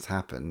it's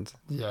happened.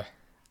 Yeah.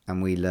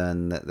 And we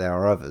learn that there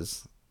are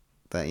others.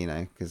 That, you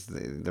know, because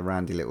the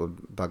randy little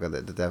bugger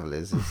that the devil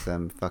is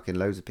fucking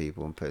loads of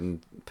people and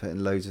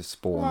putting loads of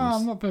spawns. Well,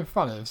 I'm not being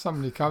funny. If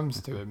somebody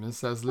comes to him and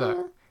says,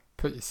 "Look,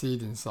 put your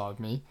seed inside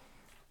me,"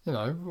 you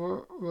know,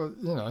 well,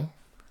 you know,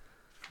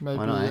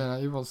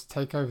 maybe he wants to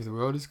take over the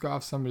world. He's got to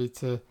have somebody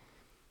to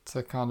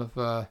kind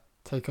of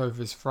take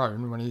over his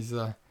throne when he's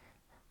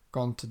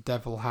gone to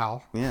devil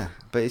hell. Yeah,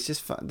 but it's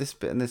just this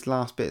bit, and this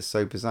last bit is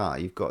so bizarre.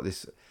 You've got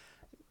this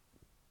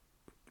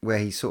where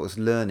he's sort of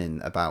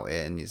learning about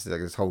it, and it's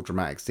like this whole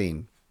dramatic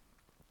scene.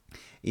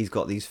 He's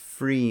got these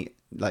 3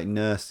 like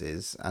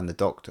nurses and the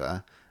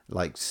doctor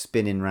like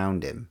spinning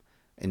round him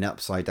in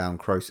upside down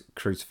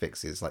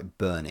crucifixes, like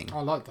burning.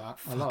 I like that.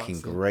 Fucking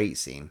great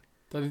scene.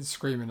 They didn't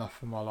scream enough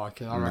for my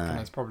liking. I reckon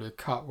there's probably a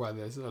cut where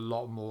there's a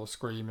lot more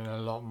screaming and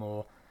a lot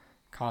more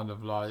kind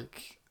of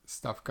like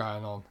stuff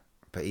going on.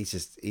 But he's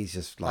just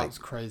like, that was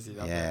crazy.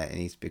 And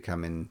he's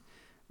becoming.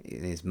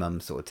 And his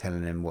mum's sort of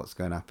telling him what's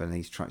going to happen,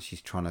 and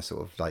she's trying to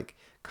sort of like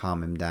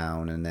calm him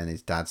down, and then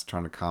his dad's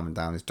trying to calm him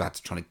down. His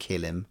dad's trying to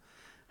kill him,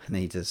 and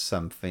he does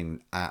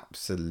something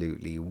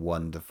absolutely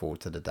wonderful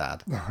to the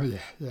dad. Oh yeah.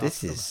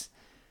 This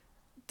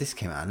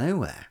came out of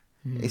nowhere.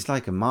 It's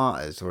like a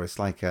Martyrs, or it's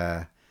like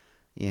a,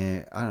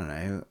 I don't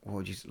know, what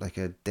would you like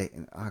a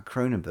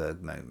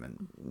Cronenberg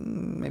moment?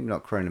 Maybe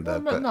not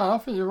Cronenberg, but no, I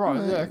think you're right.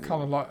 Yeah,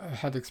 kind of like a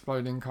head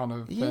exploding kind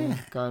of thing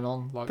going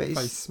on, like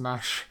face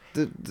smash.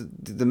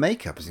 The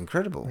makeup is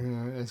incredible.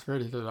 Yeah, it's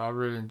really good. I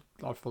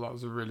thought that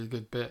was a really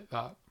good bit.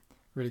 That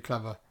really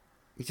clever.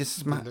 He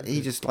just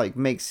like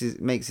makes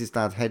his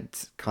dad's head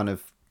kind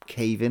of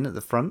cave in at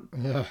the front.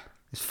 Yeah,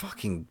 it's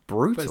fucking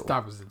brutal. But his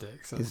dad was a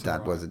dick. So his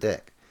dad was a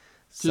dick.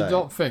 Do you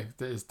not think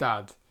that his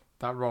dad?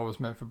 That role was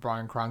meant for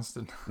Bryan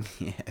Cranston.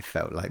 Yeah, it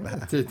felt like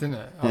that. It did, didn't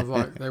it? I was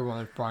like, they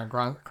wanted Bryan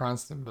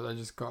Cranston, but they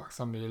just got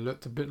somebody who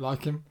looked a bit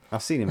like him.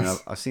 I've seen him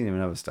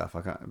in other stuff.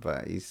 I can't,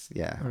 but he's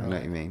I know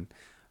what you mean.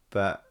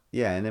 But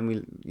yeah, and then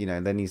we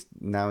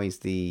know he's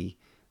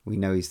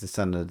the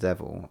son of the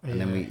devil, and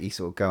then he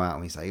sort of go out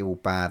and he's like all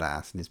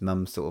badass, and his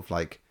mum's sort of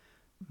like,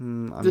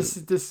 it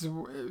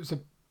was a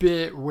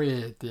bit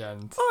weird. The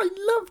end. I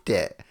loved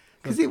it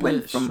because it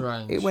went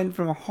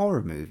from a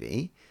horror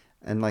movie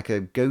and like a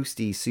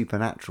ghosty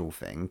supernatural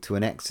thing to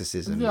an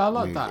exorcism. Yeah, I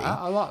like movie. that.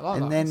 I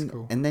like and that. Then, that's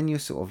cool. And then you're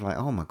sort of like,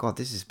 oh my god,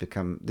 this has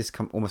become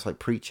almost like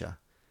Preacher.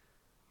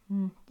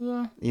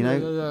 Yeah. You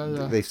know,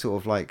 yeah. they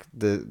sort of like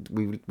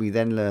we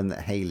then learn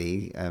that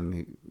Haley,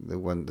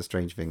 the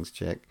Strange Things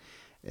chick,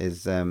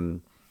 is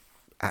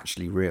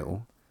actually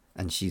real,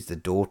 and she's the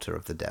daughter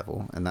of the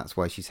devil, and that's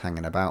why she's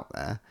hanging about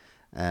there,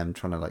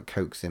 trying to like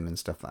coax him and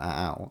stuff like that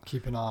out.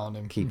 Keep an eye on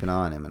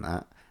him and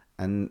that.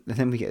 And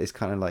then we get this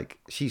kind of like,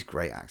 she's a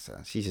great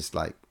actor. She's just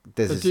like,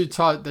 they do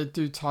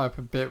tie up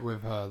a bit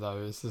with her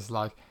though. It's just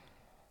like,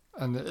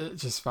 and it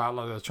just felt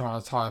like they're trying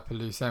to tie up a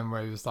loose end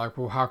where he was like,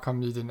 well, how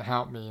come you didn't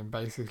help me? And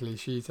basically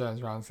she turns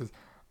around and says,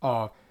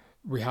 oh,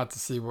 we had to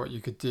see what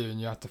you could do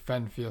and you had to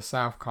fend for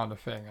yourself kind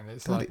of thing. And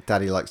it's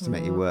Daddy likes to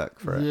make you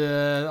work for it.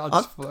 Yeah, I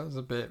just thought it was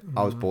a bit.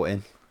 I was bought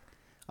in.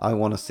 I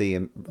want to see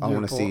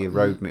a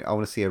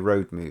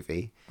road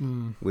movie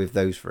with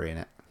those 3 in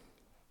it.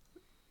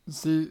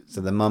 See,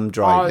 So the mum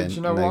driving. do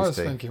you know what I those was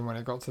two. thinking when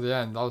it got to the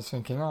end? I was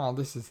thinking,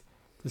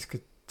 this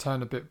could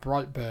turn a bit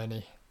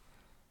Brightburny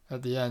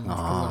at the end, because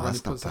when he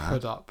that's not puts the bad.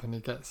 hood up and he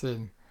gets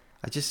in.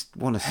 I just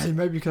want to. Hey,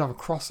 maybe you could have a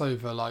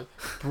crossover like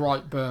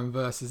Brightburn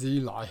versus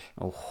Eli.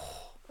 Oh,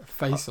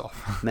 Face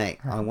off. mate,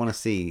 I want to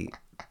see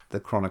the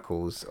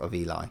Chronicles of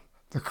Eli.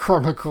 The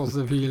Chronicles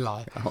of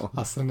Eli. Oh.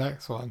 That's the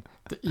next one.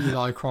 The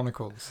Eli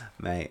Chronicles.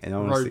 Mate, and I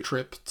want to Road see.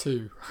 Trip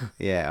 2.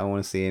 Yeah, I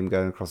want to see him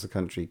going across the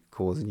country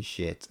causing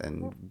shit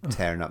and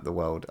tearing up the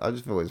world. I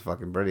just thought it was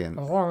fucking brilliant.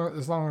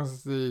 As long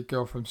as the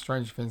girl from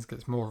Stranger Things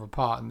gets more of a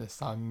part in this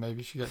time,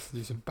 maybe she gets to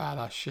do some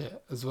badass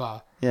shit as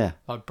well. Yeah,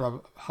 Like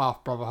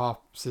half brother, half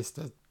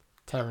sister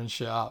tearing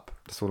shit up.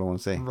 that's all I want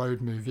to see. Road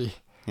movie.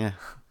 Yeah,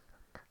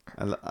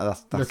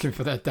 that's Looking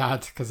for their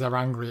dad because they're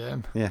angry at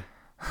him. yeah.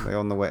 They're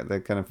on the way. They're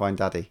gonna find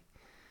Daddy.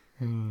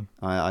 Hmm.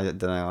 I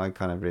don't know. I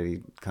kind of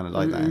really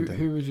like that ending.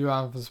 Who would you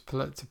have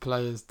to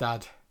play as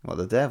dad? What,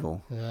 the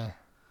devil? Yeah.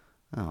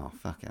 Oh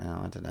fucking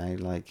hell! I don't know.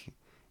 Like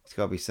it's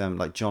got to be some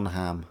like John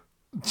Hamm.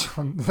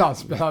 John,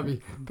 that's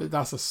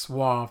a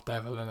suave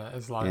devil, isn't it?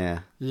 It's like,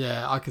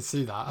 Yeah, I could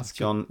see that. That's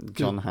John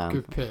Hamm.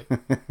 Good pick.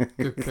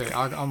 Good pick.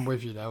 I'm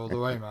with you there all the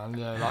way, man.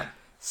 Yeah, like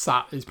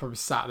he's probably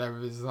sat there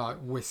with his like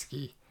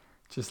whiskey,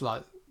 just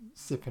like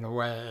sipping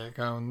away at it,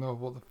 going, "No,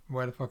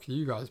 where the fuck have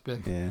you guys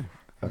been?" Yeah,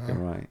 fucking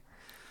right.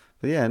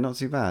 But yeah, not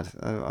too bad.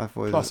 I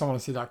thought. Plus, I want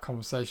to see that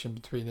conversation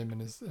between him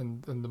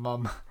and the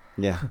mum.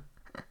 Yeah.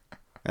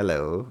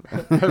 Hello.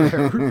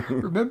 Hello,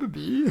 remember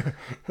me?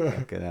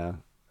 Fucking hell.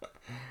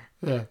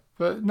 Yeah,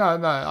 but no,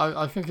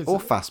 I think it's Or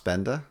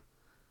Fassbender.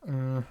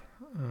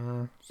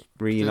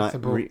 Reunite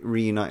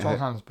John her,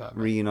 Hamm's better.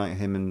 mate. reunite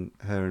him and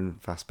her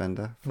and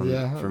Fassbender from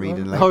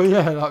Eden Lake. Oh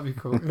yeah, that'd be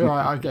cool.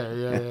 Right, I get it.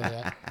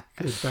 Yeah.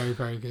 It's very,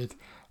 very good.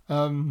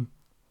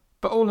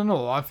 But all in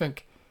all, I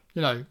think,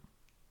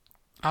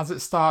 as it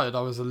started,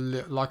 I was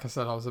like I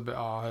said, I was a bit,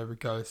 here we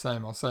go,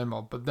 same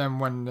old. But then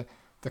when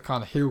the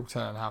kind of heel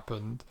turn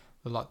happened,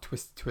 the like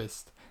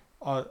twist,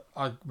 I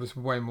was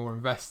way more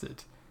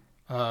invested.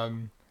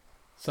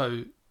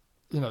 So,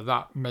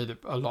 that made it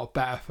a lot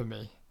better for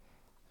me.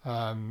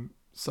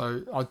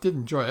 So I did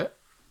enjoy it.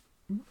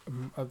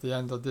 At the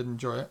end, I did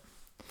enjoy it.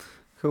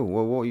 Cool.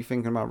 Well, what are you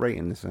thinking about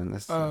rating this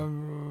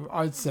one?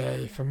 I'd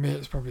say for me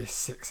it's probably a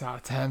 6 out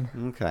of 10.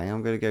 Okay,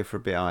 I'm going to go for a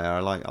bit higher. I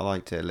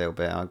liked it a little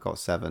bit. I got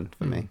 7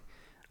 for me.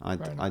 Fair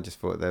enough. I just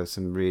thought there was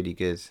some really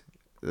good.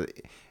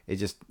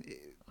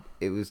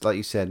 It was like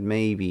you said,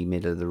 maybe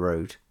middle of the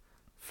road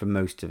for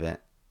most of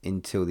it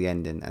until the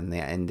ending, and the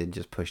ending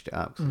just pushed it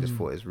up. Cause I just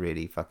thought it was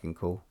really fucking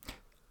cool.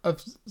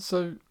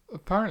 So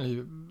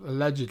apparently,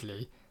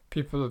 allegedly,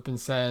 people have been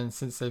saying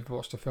since they've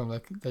watched the film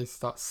they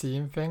start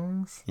seeing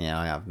things. Yeah,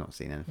 I have not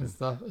seen anything. Is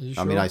that? Are you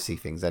sure? I mean, I see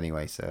things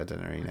anyway, so I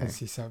don't really I know. can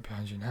see something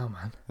behind you now,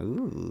 man.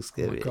 Ooh, Oh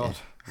scary. my god.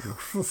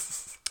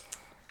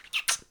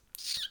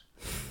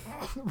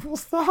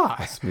 What's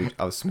that?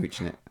 I was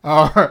smooching it.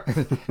 Oh,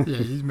 yeah,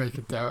 you'd make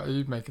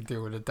a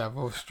deal with the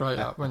devil straight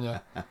up, wouldn't you?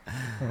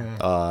 Yeah.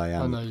 Oh, I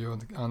am.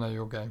 I know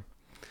your game.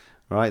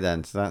 Right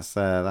then, so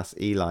that's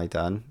Eli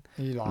done.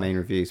 Eli. Main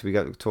reviews. We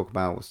got to talk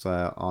about what's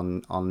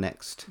on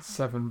next.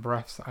 7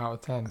 breaths out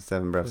of 10.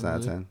 7 breaths From out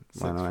of you. 10.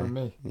 6 Why not? from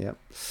me. Yep.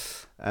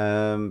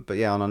 But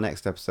yeah, on our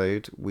next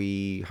episode,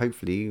 we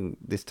hopefully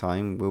this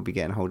time we'll be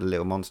getting hold of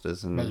Little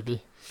Monsters, and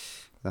Maybe.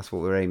 that's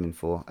what we're aiming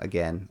for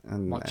again.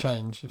 And Might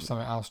change if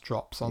something else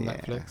drops on Yeah.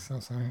 Netflix or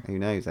something. who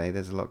knows?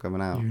 There's a lot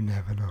coming out. You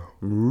never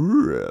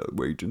know.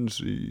 Wait and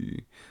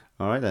see.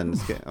 All right then,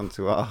 let's get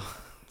onto our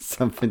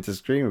something to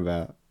scream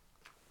about.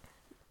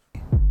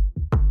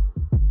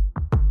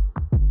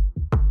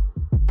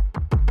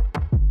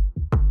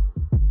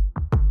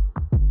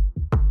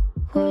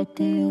 What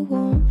do you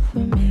want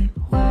from me?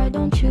 Why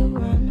don't you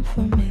run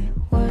from me?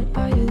 What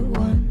are you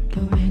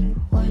wondering?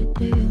 What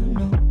do you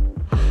know?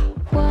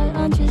 Why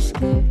aren't you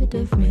scared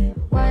of me?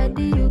 Why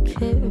do you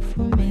care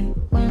for me?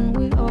 When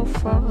we all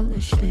fall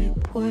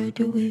asleep, where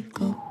do we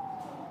go?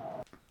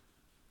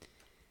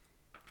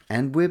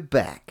 And we're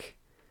back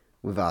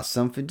with our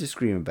something to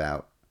scream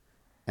about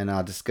and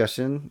our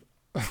discussion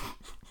Are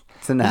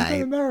tonight.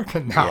 you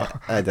American now? Yeah,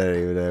 I don't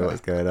even know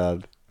what's going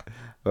on.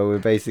 But we're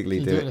basically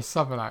You do it in doing. a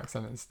southern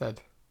accent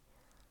instead.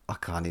 I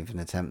can't even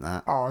attempt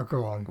that. Oh,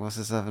 go on. What's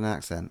the southern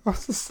accent?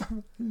 What's the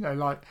southern,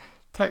 like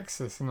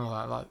Texas and all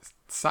that, like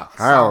south.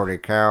 Howdy,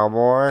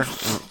 cowboy.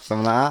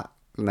 Something like that?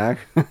 No.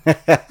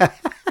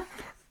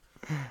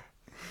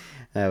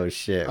 That was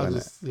shit, I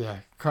wasn't just, yeah.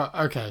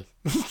 Okay.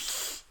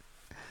 it?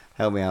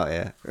 Help me out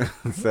here.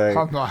 So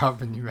I'm not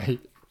helping you,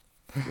 mate.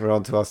 we're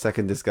on to our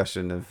second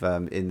discussion of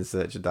In the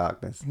Search of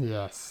Darkness.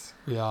 Yes,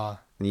 we are.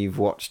 And you've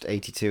watched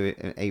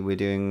 82. We're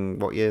doing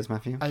what years,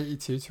 Matthew?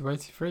 82 to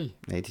 83.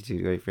 82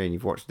 to 83, and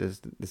you've watched this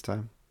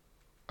time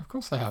Of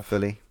course I have.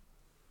 fully.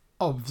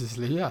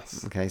 Obviously,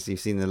 yes. Okay, so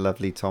you've seen the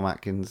lovely Tom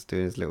Atkins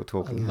doing his little I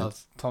talking love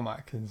heads. Tom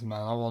Atkins, man.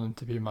 I want him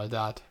to be my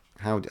dad.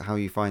 How are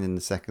you finding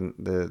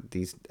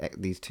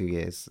these 2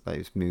 years? Like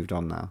it's moved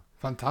on now.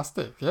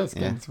 Fantastic. Yeah, it's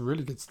getting Yeah. some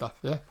really good stuff.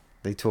 Yeah.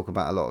 They talk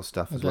about a lot of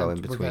stuff as well in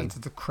We're between. getting to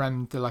the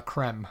creme de la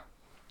creme.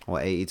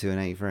 What, 82 and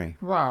 83?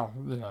 Well,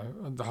 you know,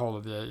 the whole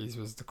of the 80s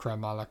was the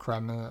creme a la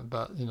creme,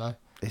 but, you know,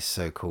 It's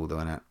so cool, though,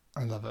 isn't it?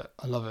 I love it.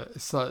 I love it.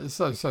 It's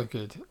so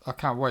good. I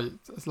can't wait.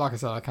 It's like I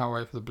said, I can't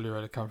wait for the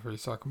Blu-ray to come through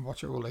so I can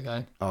watch it all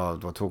again. Oh,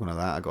 well, talking of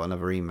that, I got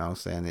another email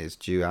saying it's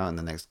due out in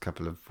the next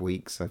couple of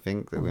weeks, I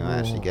think, that we might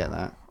actually get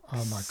that.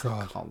 Oh my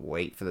god. Can't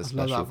wait for the I'd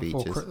love special that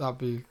before features. that'd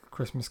be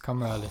Christmas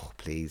come early. Oh,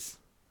 please.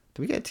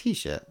 Do we get a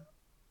t-shirt?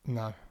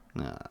 No.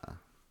 Nah.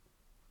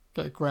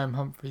 Get a Graham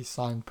Humphrey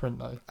signed print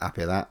though.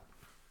 Happy of that.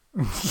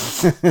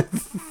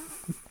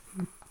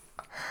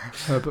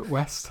 Herbert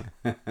West.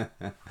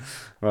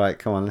 Right,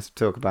 come on, let's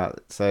talk about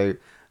it. So,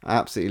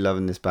 absolutely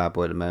loving this bad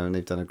boy at the moment.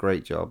 They've done a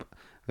great job.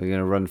 We're going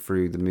to run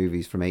through the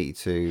movies from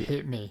 82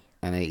 Hit me.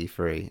 and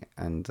 83.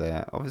 And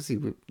obviously,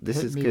 this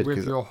Hit is me good with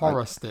because your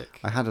horror stick.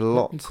 I had a Hit me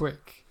lot.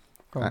 quick.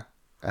 Go on.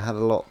 I had a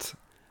lot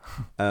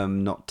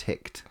not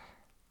ticked.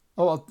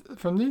 Oh,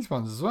 from these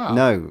ones as well.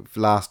 No,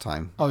 last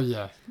time. Oh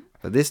yeah.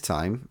 But this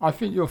time, I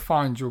think you'll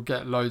find you'll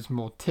get loads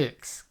more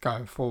ticks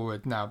going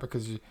forward now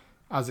because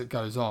as it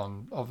goes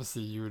on,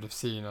 obviously you would have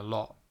seen a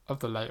lot of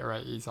the later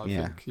 80s. I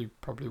Yeah. think you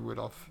probably would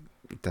have.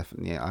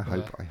 definitely, yeah, I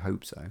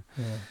hope so.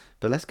 Yeah.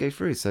 But let's go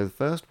through. So the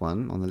first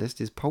one on the list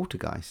is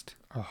Poltergeist.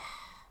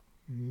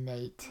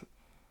 Mate.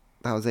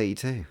 That was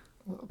 82.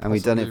 And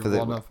we've done it Possibly for the...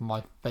 one of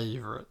my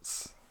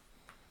favourites.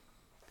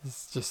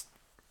 It's just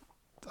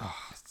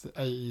it's the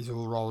 80s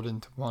all rolled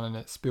into one, and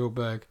it's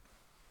Spielberg.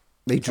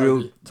 They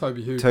drilled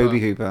Toby Hooper. Toby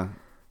Hooper.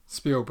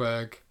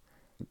 Spielberg.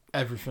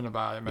 Everything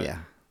about it, mate. Yeah.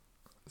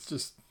 It's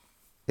just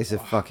It's a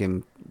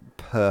fucking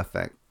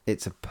perfect...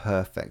 It's a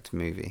perfect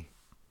movie.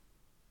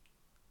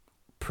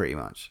 Pretty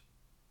much.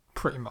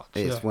 pretty much.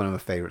 It's yeah. one of my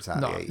favourites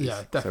out of the 80s. Yeah,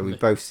 So definitely. we've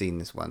both seen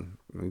this one.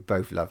 We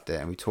both loved it,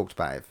 and we talked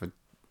about it for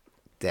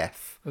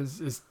death.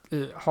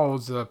 It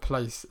holds a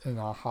place in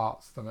our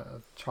hearts, doesn't it?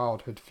 A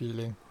childhood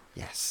feeling.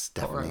 Yes,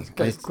 definitely.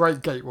 It's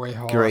great gateway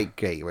horror. Great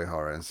gateway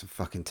horror and some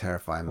fucking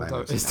terrifying Although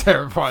moments. it's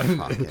terrifying.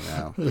 Fucking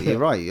hell. But you're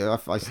right.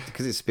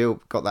 Because it's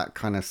got that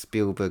kind of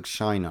Spielberg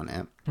shine on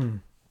it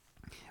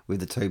with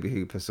the Toby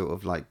Hooper sort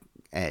of like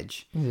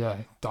edge. Yeah,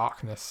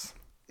 darkness.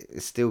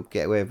 It's still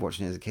get away of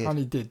watching it as a kid. And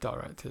he did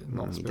direct it,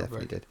 not He Spielberg.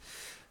 definitely did.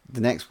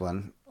 The next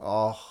one,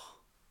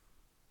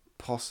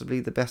 possibly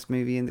the best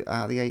movie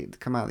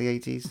come out of the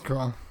 80s. Go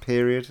on.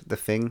 Period. The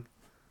Thing.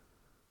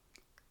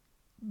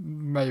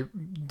 Do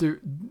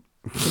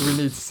we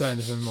need to say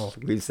anything more?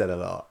 We've said a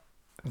lot.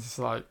 It's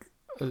like,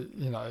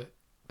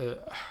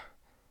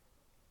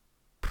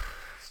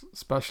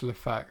 special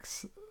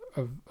effects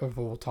of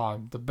all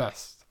time, the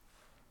best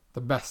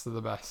of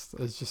the best.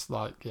 It's just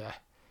like, yeah,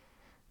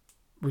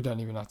 we don't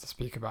even have to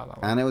speak about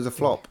that one. And it was a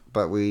flop,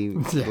 but we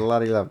Yeah.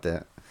 bloody loved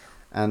it.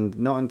 And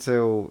not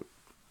until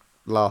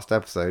last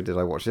episode did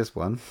I watch this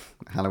one,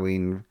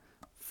 Halloween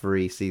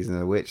 3 Season of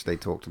the Witch they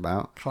talked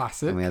about.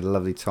 Classic. And we had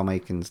lovely Tom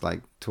Aikens like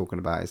talking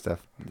about his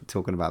stuff,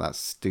 talking about that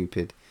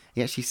stupid...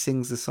 He actually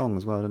sings the song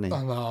as well, doesn't he?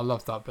 Oh no, I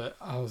love that bit.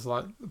 I was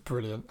like,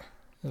 brilliant.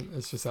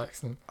 It's just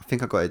excellent. I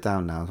think I got it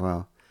down now as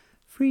well.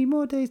 3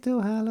 more days till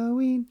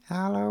Halloween,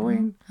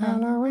 Halloween,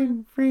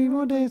 Halloween. 3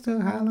 more days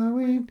till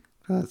Halloween.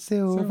 Got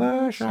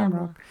silver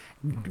shamrock.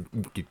 Oh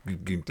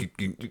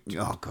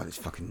god, it's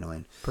fucking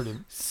annoying.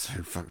 Brilliant.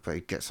 So fucking, but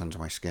it gets under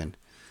my skin.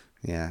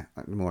 Yeah,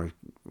 I'm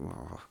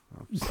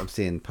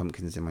seeing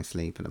pumpkins in my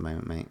sleep at the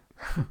moment, mate.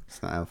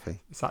 It's not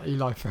healthy. It's that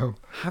Eli film.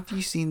 Have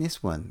you seen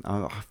this one?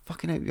 I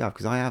fucking hope you have,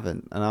 because I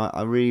haven't, and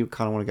I really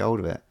kind of want to get hold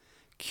of it.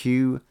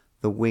 Q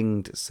the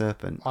Winged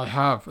Serpent. I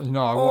have. You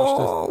know, I watched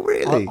this. Oh,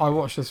 really? I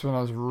watched this when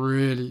I was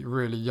really,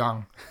 really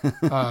young.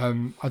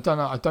 I don't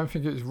know. I don't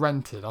think it was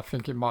rented. I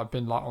think it might have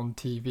been like on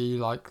TV,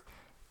 like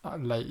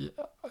late.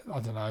 I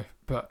don't know.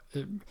 But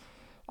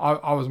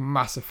I was a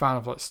massive fan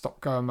of like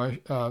stop go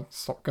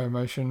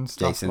motion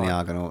stuff. Jason like, the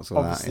Argonauts,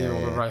 all that. obviously Yeah,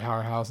 all the yeah. Ray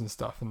Harryhausen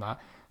stuff and that.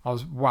 I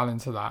was well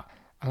into that,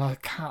 and I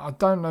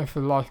don't know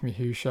for the life of me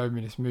who showed me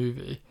this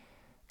movie.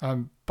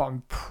 But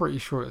I'm pretty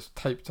sure it's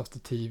taped off the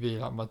TV,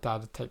 like my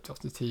dad had taped off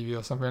the TV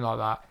or something like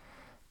that.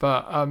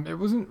 But it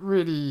wasn't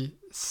really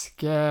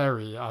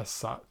scary as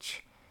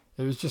such.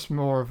 It was just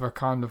more of a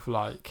kind of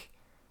like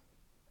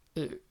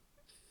it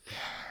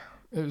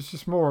was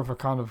just more of a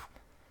kind of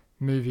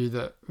movie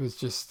that was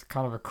just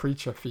kind of a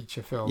creature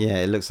feature film. Yeah,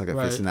 it looks like it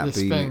fits in Where that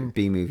this thing-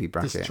 B movie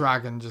bracket. This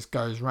dragon just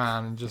goes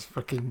round and just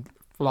freaking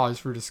flies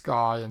through the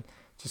sky and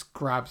just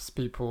grabs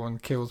people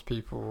and kills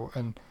people,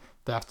 and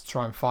they have to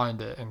try and find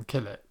it and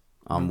kill it.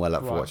 I'm well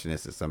up for Right. watching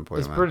this at some point.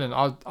 It's man. brilliant.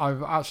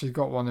 I've actually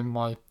got one in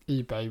my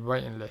eBay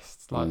waiting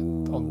list, like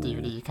on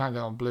DVD. You can't get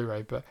it on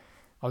Blu-ray, but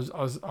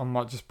I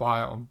might just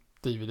buy it on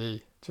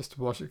DVD just to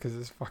watch it because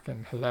it's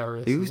fucking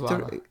hilarious. as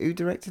well. Who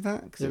directed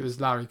that? 'Cause It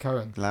was Larry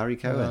Cohen. Larry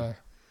Cohen. Yeah.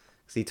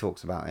 'Cause he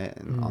talks about it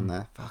on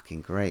there.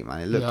 Fucking great,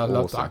 man. It looked Yeah, I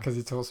love awesome that because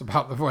he talks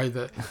about the way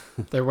that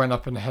they went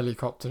up in a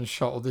helicopter and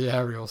shot all the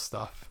aerial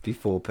stuff,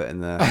 before putting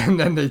the... and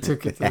then they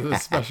took it to the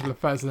special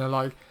effects, and they're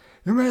like,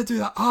 "You may do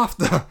that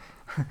after."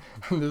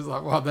 And it's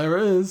like, well, there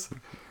it is.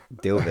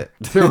 Deal with it.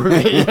 Deal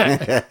with it,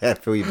 yeah.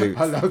 Fill your boots.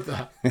 I love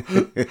that.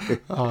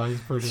 Oh, he's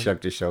brilliant.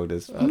 Shrugged his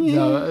shoulders.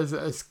 No,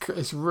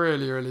 it's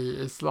really, really,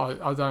 it's like,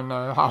 I don't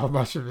know how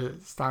much of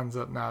it stands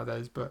up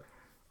nowadays, but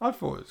I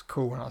thought it was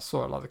cool when I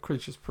saw it. Like, the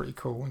creature's pretty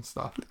cool and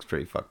stuff. Looks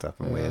pretty fucked up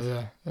and Yeah, weird.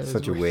 yeah. It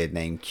Such is a weird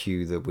name,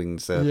 Q the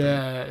Winged Serpent.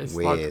 Yeah, it's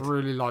weird.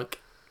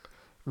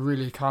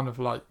 really kind of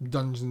like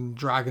Dungeons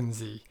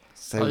Dragons-y.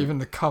 So Like, even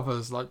the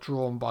cover's like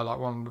drawn by like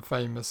one of the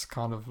famous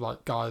kind of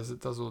like guys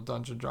that does all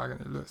Dungeon Dragon.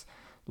 It looks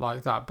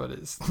like that, but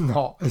it's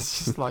not.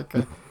 It's just like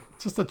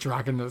just a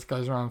dragon that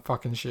goes around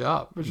fucking shit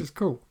up, which is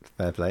cool.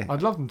 fair play.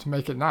 I'd love them to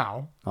make it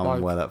now. I'm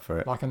like, well up for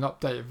it. like an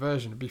updated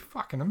version. It'd be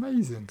fucking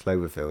amazing.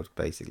 Cloverfield,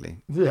 basically.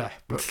 Yeah,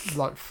 but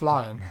like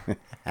flying.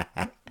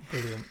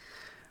 Brilliant.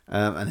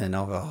 And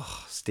then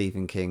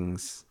Stephen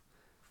King's.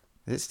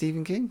 Is it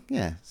Stephen King?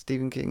 Yeah,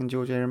 Stephen King and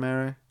George A.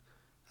 Romero.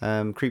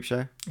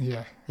 Creepshow.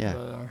 Yeah.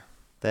 Yeah.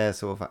 They're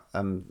sort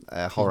of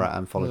a horror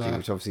anthology, Yeah.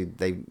 which obviously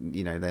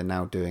they're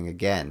now doing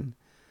again.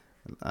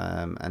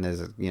 And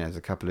there's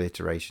a couple of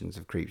iterations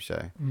of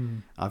Creepshow.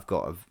 I've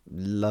got a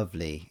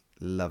lovely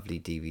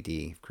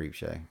DVD of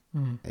Creepshow.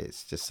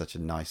 It's just such a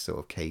nice sort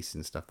of case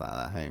and stuff like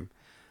that at home.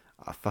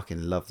 I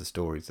fucking love the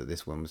stories that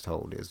this one was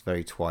told. It was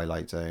very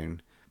Twilight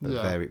Zone,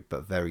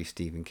 but very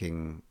Stephen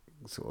King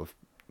sort of.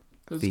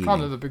 It's feeling.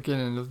 kind of the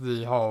beginning of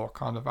the whole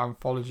kind of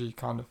anthology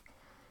kind of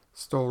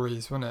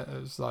stories, wasn't it?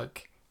 It was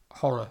like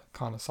horror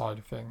kind of side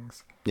of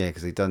things. Yeah,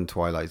 because they'd done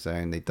Twilight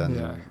Zone, they'd done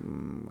Yeah.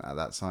 at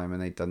that time,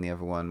 and they'd done the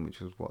other one,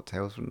 which was what,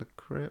 Tales from the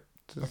Crypt.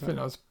 I think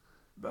that was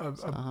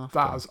after?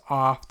 that was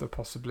after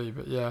possibly,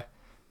 but yeah,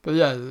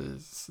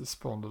 it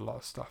spawned a lot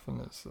of stuff,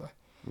 and it's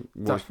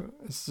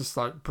just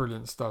like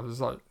brilliant stuff. It's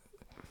like,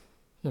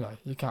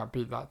 you can't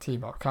beat that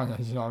team up, can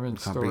you? You know what I mean?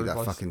 Can't beat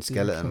that fucking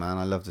skeleton, man.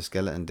 I love the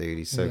skeleton dude.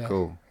 He's so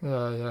cool.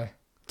 Yeah.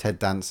 Ted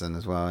Danson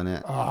as well,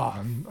 innit?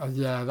 Oh,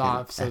 yeah, that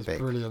episode's epic.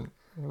 brilliant.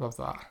 I love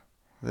that.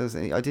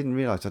 I didn't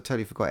realise. I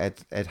totally forgot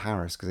Ed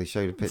Harris, because they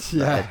showed a picture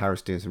Yeah. of Ed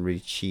Harris doing some really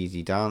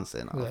cheesy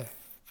dancing. Yeah.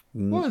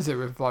 What is it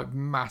with like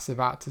massive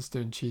actors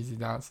doing cheesy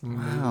dancing?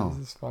 Wow.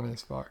 It's funny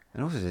as fuck.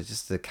 And also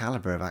just the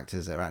calibre of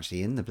actors that are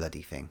actually in the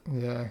bloody thing.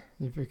 Yeah,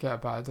 you forget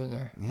about it, don't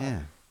you?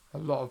 Yeah. A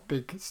lot of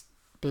big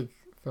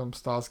film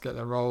stars get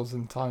their roles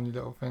in tiny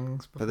little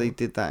things. But they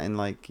did that in,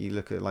 like, you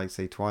look at, like,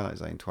 say, Twilight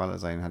Zone. Twilight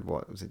Zone had,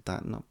 what was it,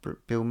 that, not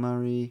Bill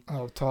Murray?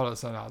 Oh, Twilight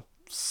Zone had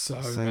so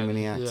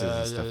many actors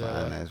and stuff like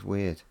that. And it's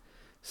weird.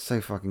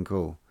 So fucking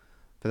cool.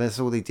 But that's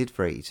all they did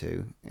for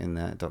 82 in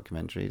that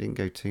documentary. It didn't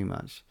go too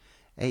much.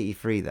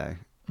 83 though.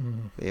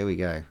 But here we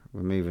go.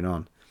 We're moving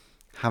on.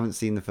 Haven't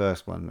seen the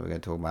first one. We're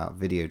going to talk about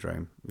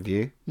Videodrome. Have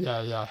you? Yeah,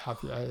 I have.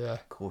 Yeah.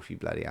 Of course you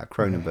bloody have.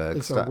 Cronenberg.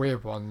 It's a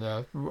weird one.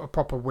 Yeah, a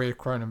proper weird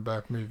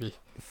Cronenberg movie.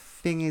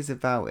 Thing is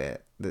about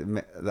it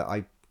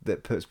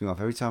that puts me off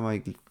every time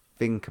I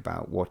think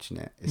about watching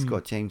it. It's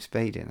got James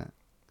Spade in it.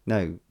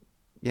 No,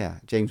 yeah,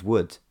 James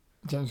Wood.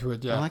 James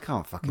Wood. Yeah. And I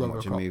can't fucking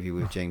watch a Robocop. movie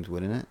with James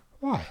Wood in it.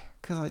 Why?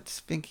 Because I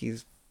just think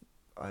he's,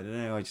 I don't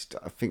know.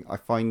 I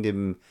find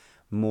him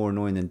more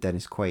annoying than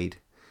Dennis Quaid.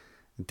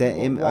 What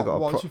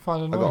did you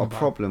find I annoying got a about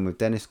problem with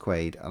Dennis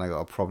Quaid, and I got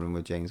a problem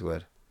with James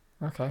Wood.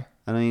 Okay.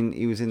 I mean,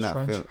 he was in that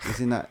Strange. film.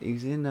 He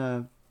was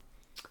in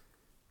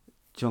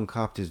John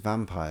Carpenter's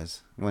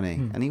Vampires, wasn't he?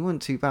 And he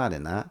wasn't too bad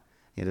in that.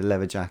 He had a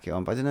leather jacket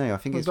on, but I don't know. I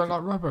think You it's. don't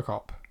like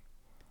RoboCop?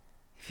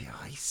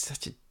 He's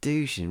such a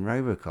douche in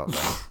RoboCop.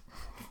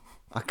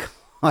 Though.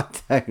 I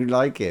don't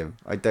like him.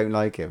 I don't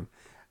like him.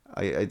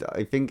 I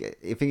think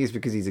it's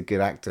because he's a good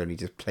actor and he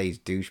just plays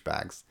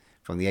douchebags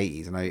from the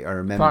 80s, and I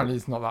remember. Apparently,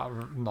 he's not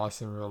that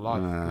nice in real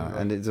life.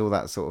 And it's all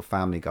that sort of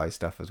Family Guy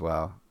stuff as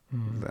well.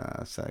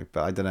 But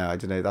I don't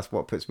know. That's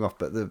what puts me off.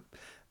 But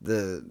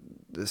the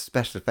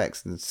special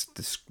effects and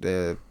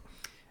the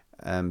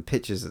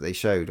pictures that they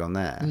showed on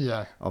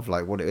there, of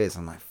like what it is,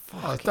 I'm like,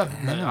 fuck. It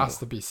has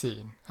to be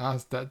seen.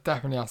 That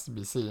definitely has to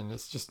be seen.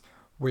 It's just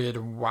weird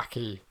and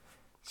wacky,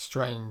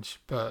 strange,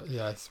 but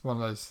yeah, it's one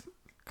of those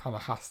kind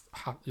of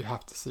you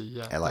have to see.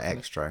 Yeah, like definitely.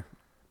 Extra.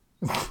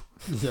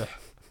 Yeah.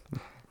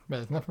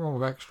 There's nothing wrong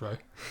with Extra.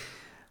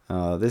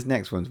 This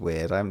next one's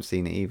weird. I haven't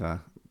seen it either,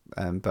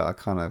 but I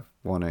kind of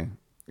want to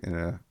in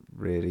a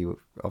really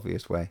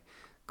obvious way.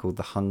 Called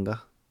The Hunger.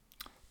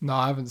 No,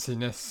 I haven't seen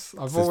this.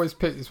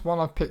 It's one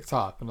I've picked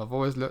up and I've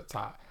always looked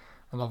at,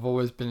 and I've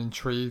always been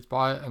intrigued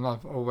by it, and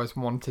I've always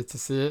wanted to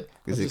see it.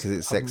 Is it because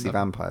it's sexy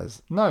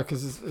vampires? No,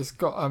 because it's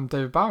got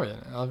David Bowie in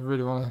it. I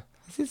really want to.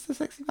 Is this the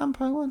sexy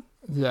vampire one?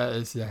 Yeah, it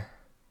is. Yeah.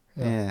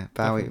 Yeah,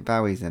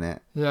 Bowie's in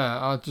it. Yeah,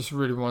 I just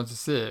really wanted to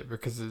see it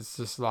because it's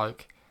just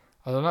like,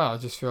 I don't know. I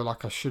just feel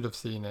like I should have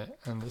seen it,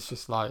 and it's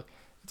just like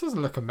it doesn't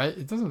look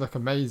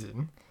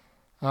amazing,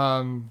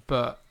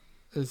 but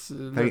it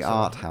very looks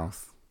art like,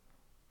 house.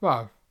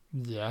 Well,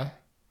 yeah,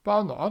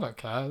 but I don't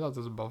care. That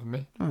doesn't bother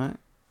me. All right,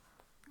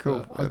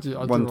 cool. I do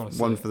wanna see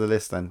one it. for the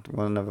list then.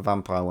 One another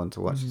vampire one to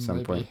watch at some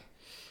Maybe. point.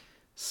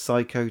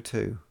 Psycho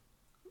 2.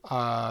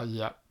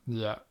 Yeah.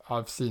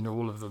 I've seen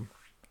all of them.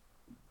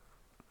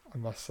 I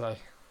must say.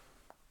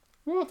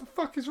 What the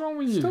fuck is wrong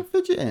with you? Stop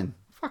fidgeting.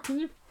 Fucking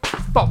you!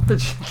 Stop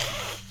fidgeting.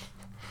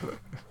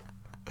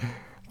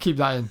 Keep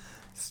that in.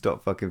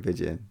 Stop fucking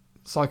fidgeting.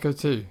 Psycho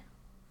 2.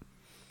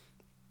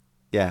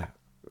 Yeah,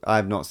 I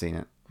have not seen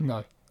it,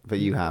 No. but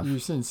you have.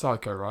 You've seen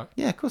Psycho, right?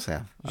 Yeah, of course I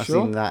have. I've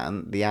Sure? seen that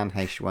and the Anne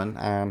Heche one.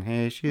 Anne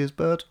Heche is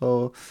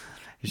butthole.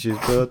 She's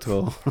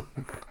butthole.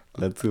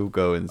 Let's all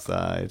go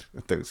inside.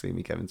 Don't see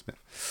me, Kevin Smith.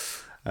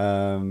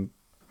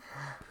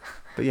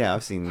 But yeah,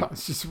 I've seen.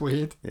 That's just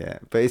weird. Yeah,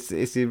 but it's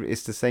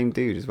the same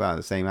dude as well,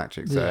 the same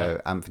actress. So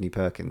Yeah. Anthony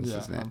Perkins, Yeah,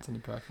 isn't it? Anthony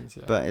Perkins,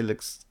 yeah. But it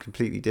looks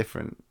completely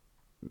different.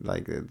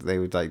 Like they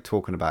were like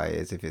talking about it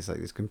as if it's like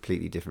this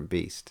completely different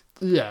beast.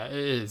 Yeah, it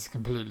is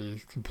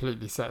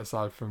completely set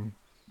aside from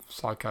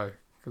Psycho.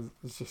 Because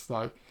it's just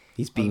like,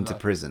 He's been to know.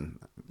 prison.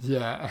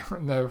 yeah,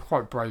 and they were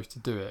quite brave to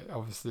do it,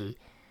 obviously,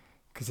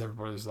 because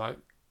everybody's like,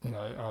 you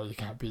know, oh, you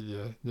can't be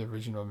the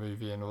original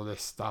movie and all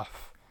this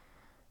stuff.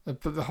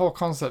 But the whole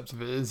concept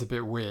of it is a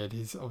bit weird.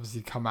 He's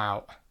obviously come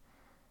out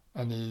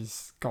and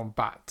he's gone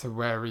back to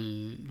where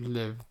he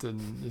lived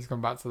and he's gone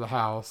back to the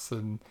house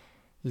and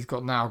he's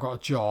now got a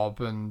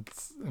job and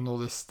all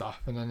this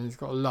stuff, and then he's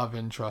got a love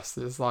interest.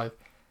 It's like,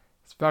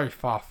 it's very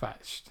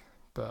far-fetched,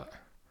 but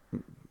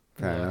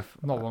Fair enough.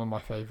 not one of my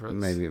favourites.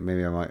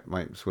 Maybe I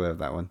might swerve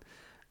that one.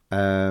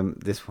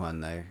 This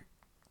one though,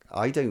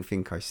 I don't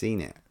think I've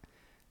seen it.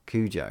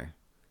 Cujo.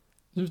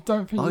 You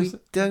don't think I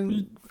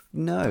don't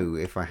know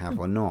if I have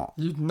or not.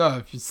 you'd know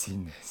if you'd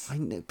seen this. I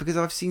know, because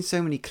I've seen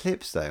so many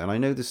clips though, and I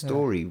know the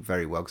story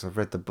very well because I've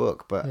read the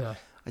book, but Yeah.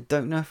 I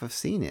don't know if I've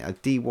seen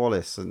it. Dee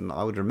Wallace, and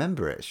I would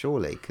remember it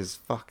surely, because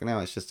fucking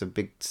hell, it's just a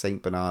big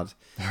Saint Bernard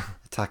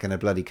attacking a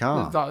bloody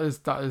car. That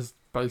is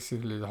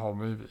basically the whole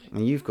movie.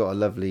 And you've got a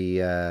lovely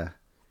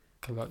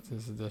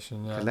Collector's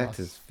edition, yeah.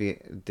 collector's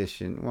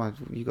edition. Well,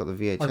 you got the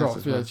VHS I got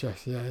as well.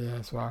 VHS, yeah,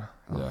 as well.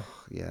 Yeah. Oh,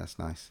 yeah, that's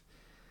nice.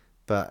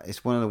 But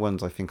it's one of the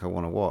ones I think I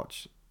want to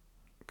watch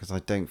because I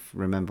don't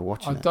remember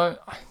watching it.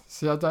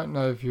 I don't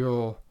know if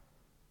you'll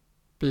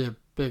be a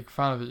big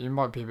fan of it. You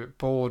might be a bit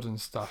bored and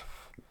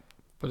stuff,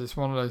 but it's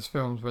one of those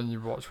films when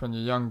you watch when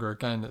you're younger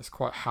again that's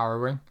quite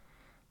harrowing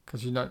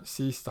because you don't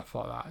see stuff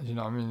like that. You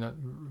know what I mean? That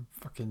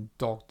fucking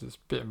dog that's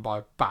bitten by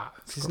a bat.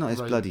 It's not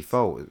his bloody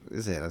fault,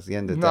 is it? At the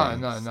end of the day,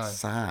 No. It's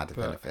sad, if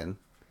But- anything.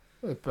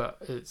 But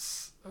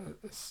it's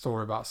a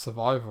story about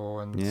survival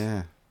and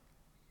Yeah.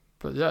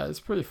 But yeah, it's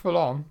pretty full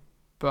on.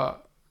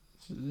 But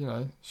you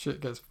know, shit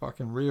gets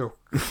fucking real.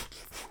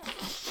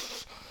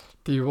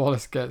 Dee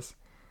Wallace gets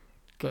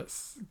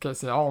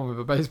it on with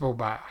a baseball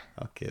bat.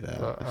 Fucking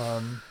hell.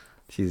 But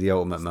She's the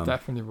ultimate mum.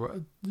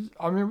 definitely,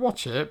 I mean,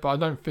 watch it, but I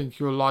don't think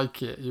you'll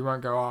like it. You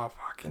won't go, oh,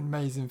 fucking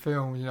amazing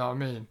film. You know what I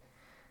mean?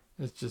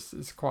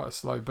 It's quite a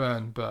slow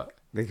burn, but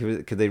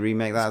Could they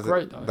remake that It's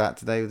great, though. that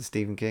today with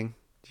Stephen King?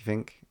 Do you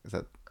think? Is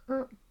that?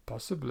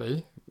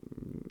 possibly.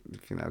 Do you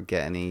think that would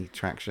get any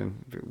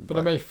traction? But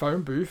I made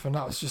Phone Booth, and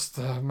that was just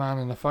a man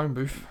in a phone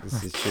booth.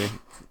 This is true.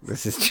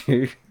 This is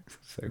true.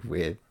 So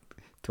weird.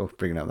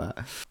 Bringing up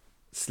that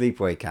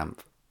Sleepaway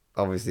Camp.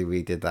 Obviously,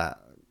 we did that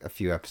a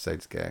few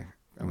episodes ago,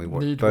 and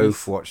we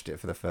both watched it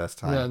for the first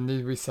time. Yeah,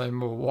 need we say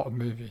more? What a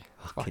movie!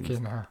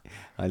 Fucking hell.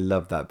 I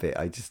love that bit.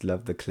 I just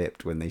love the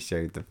clip when they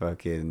showed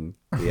the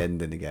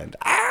ending again.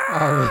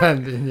 Oh, the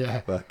ending,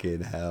 yeah.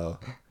 Fucking hell.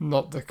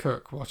 Not the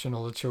cook watching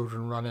all the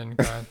children run in,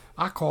 going,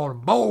 "I call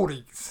them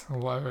boldies," or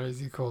whatever it is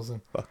he calls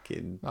them.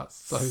 Fucking That's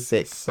so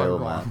sick so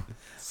film, wrong. man.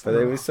 So But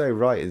they were wrong. so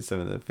right in some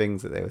of the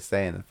things that they were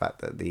saying. The fact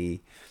that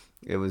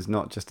it was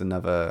not just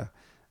another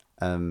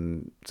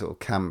sort of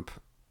camp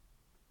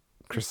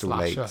Crystal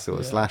Slasher, Lake sort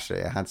of yeah. slasher.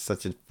 It had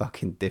such a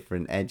fucking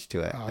different edge to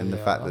it, Oh, and the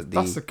yeah, fact that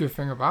that's the good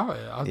thing about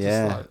it.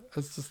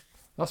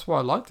 That's why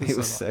I liked it it so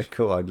was much. so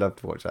cool. I'd love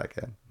to watch that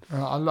again.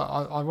 I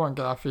won't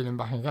get that feeling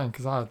back again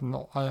because I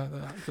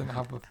didn't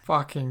have a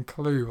fucking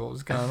clue what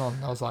was going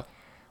on. I was like,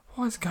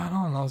 what is going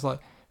on? I was like,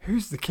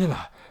 who's the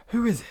killer?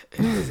 Who is it?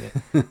 Who is it?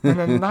 And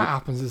then that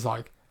happens. It's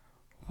like,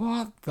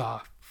 what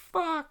the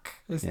fuck?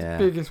 It's Yeah.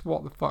 the biggest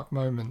what the fuck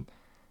moment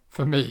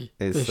for me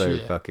It's this so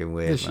year. fucking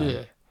weird, This man.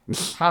 year,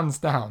 hands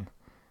down.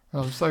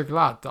 And I'm so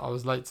glad that I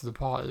was late to the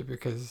party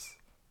because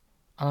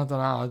I don't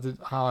know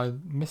how I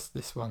missed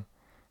this one.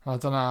 I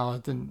don't know how I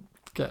didn't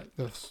get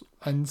the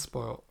end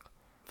spoiled.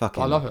 But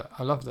Fucking I love it.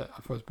 I loved it.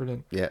 I thought it was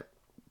brilliant. Yeah,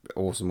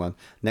 awesome one.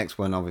 Next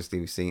one, obviously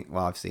we've seen.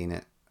 Well, I've seen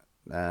it.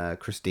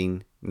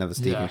 Christine, another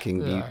Stephen King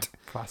beaut.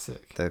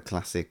 Classic. The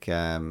classic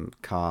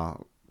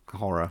car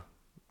horror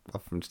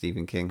from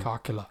Stephen King. Car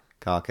killer.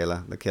 Car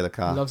killer, the killer He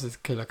car. loves his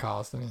killer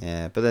cars, doesn't he?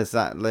 Yeah, but there's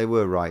that. They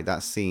were right.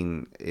 That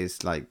scene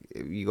is like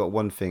you got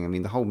one thing. I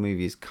mean, the whole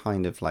movie is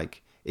kind of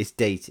like it's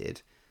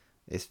dated.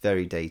 It's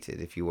very dated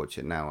if you watch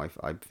it now.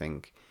 I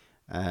think,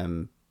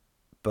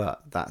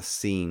 but that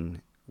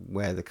scene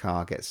where the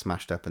car gets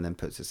smashed up and then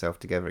puts itself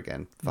together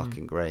again,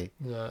 fucking great.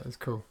 Yeah, it's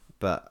cool.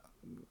 But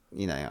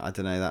you know, I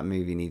don't know. That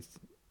movie needs.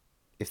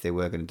 If they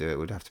were going to do it, it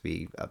would have to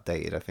be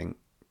updated. I think,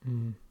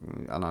 and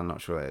I'm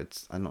not sure.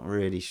 I'm not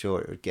really sure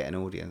it would get an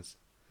audience.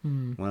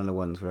 One of the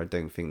ones where I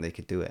don't think they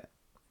could do it.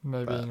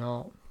 Maybe But-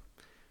 not.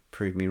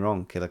 Prove me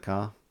wrong, Killer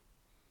Car.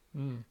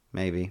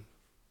 Maybe.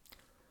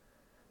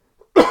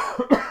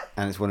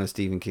 And it's one of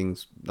Stephen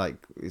King's, like,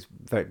 it's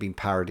been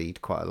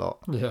parodied quite a lot.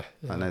 Yeah.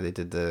 I know they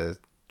did the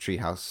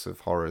Treehouse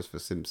of Horrors for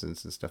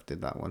Simpsons and stuff,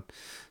 did that one.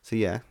 So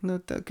yeah, no,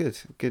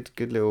 good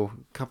little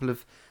couple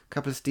of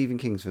Stephen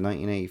Kings for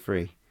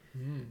 1983.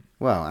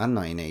 Well, and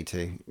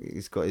 1982.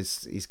 He's got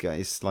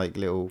his like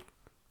little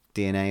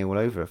DNA all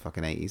over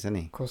fucking 80s, isn't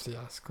he? Of course he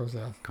has.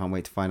 Can't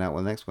wait to find out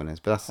what the next one is.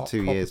 But that's Hot the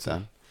 2 years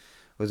property. done.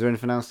 Was there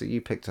anything else that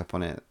you picked up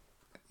on it?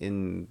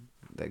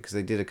 Because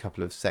they did a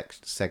couple of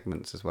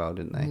segments as well,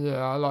 didn't they?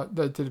 Yeah,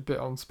 they did a bit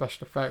on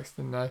special effects,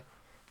 didn't they?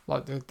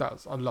 Like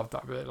I love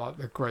that bit, like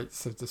the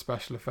greats of the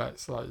special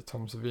effects, like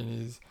Tom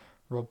Savini's,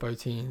 Rob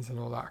Bottin's, and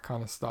all that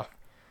kind of stuff.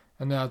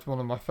 And they had one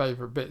of my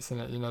favourite bits in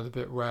it. You know, the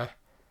bit where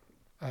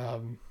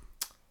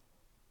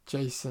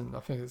Jason, I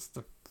think it's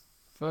the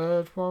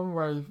third one,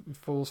 where he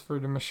falls through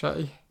the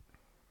machete.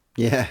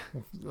 Yeah.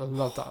 I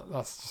love that.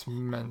 That's just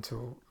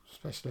mental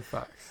special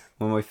effects.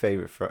 One of my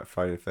favourite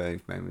Friday the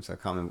 13th moments. I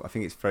can't remember. I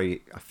think it's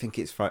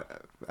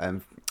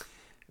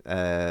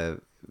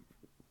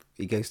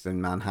he goes to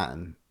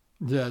Manhattan.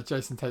 Yeah,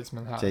 Jason Takes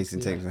Manhattan. Takes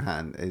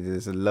Manhattan.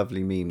 There's a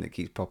lovely meme that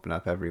keeps popping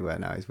up everywhere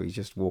now. Is where he's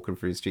just walking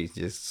through the streets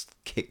and just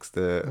kicks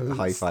the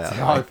hi-fi out.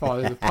 The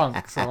hi-fi, the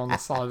punks are on the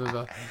side of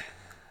the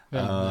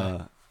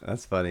thing.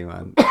 That's funny,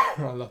 man.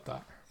 I love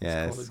that.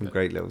 Yeah, it's some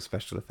great little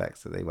special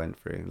effects that they went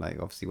through.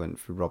 Like, obviously went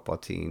through Rob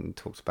Bottin,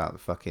 talked about the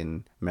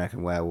fucking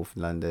American Werewolf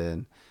in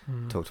London,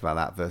 talked about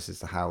that versus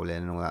the Howling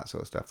and all that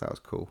sort of stuff. That was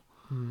cool.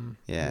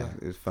 Yeah,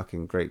 it was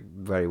fucking great.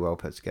 Very well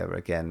put together.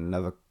 Again,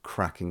 another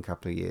cracking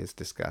couple of years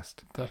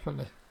discussed.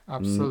 Definitely.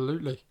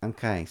 Absolutely.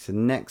 Okay, so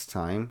next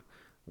time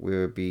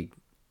we'll be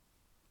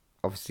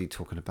obviously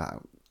talking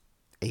about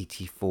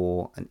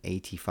 84 and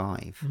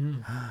 85.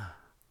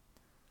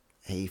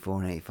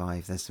 84 and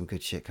 85, there's some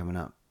good shit coming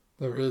up.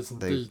 There is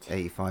indeed.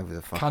 85 was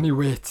a fucking... Can you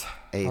wait?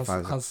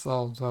 85 as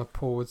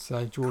Paul would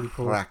say, Geordie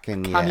Paul.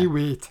 Cracking, Can you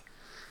wait?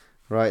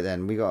 Right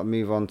then, we got to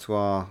move on to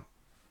our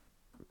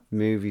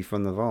movie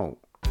from the vault.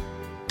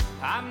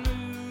 I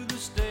knew the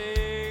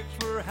stakes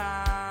were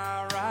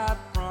high right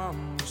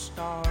from the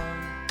start.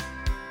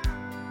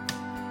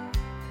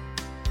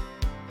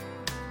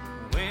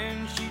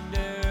 When she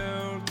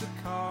dealt the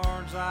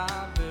cards,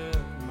 I bet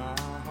my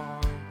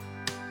heart.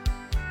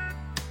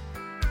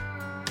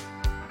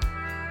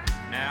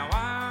 Now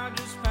I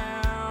just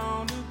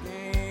found a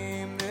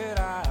game that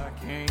I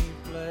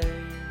can't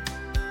play.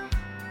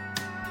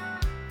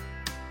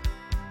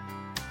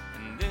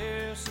 And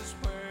this is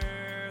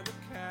where the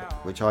cow...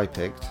 Which I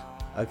picked.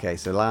 Okay,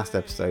 so last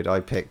episode I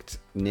picked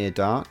Near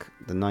Dark,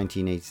 the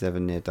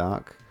 1987 Near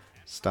Dark,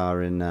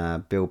 starring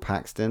Bill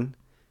Paxton,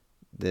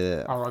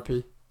 the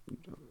R.I.P.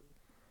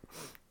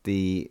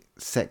 the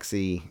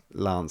sexy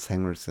Lance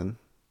Henriksen,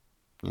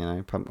 you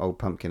know, old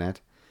Pumpkinhead,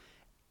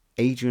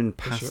 Adrian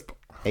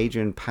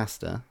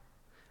Pastor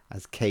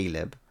as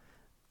Caleb.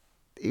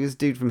 He was a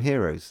dude from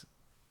Heroes.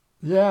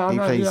 Yeah, I He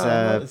know, plays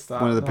I noticed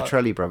that. one of the Like,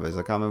 Petrelli brothers.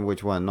 I can't remember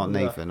which one. Not Yeah.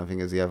 Nathan. I think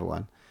it was the other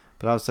one.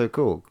 But that was so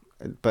cool.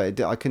 But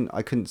I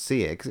couldn't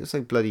see it because it was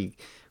so bloody.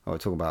 I'll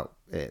talk about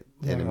it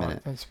in a right,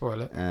 minute. don't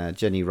spoil it.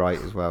 Jenny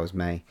Wright as well as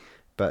May.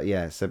 But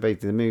yeah, so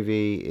basically the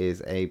movie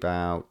is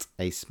about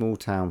a small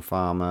town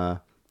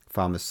farmer's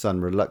son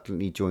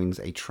reluctantly joins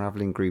a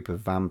travelling group of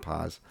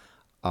vampires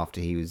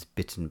after he was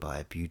bitten by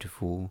a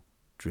beautiful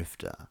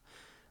drifter.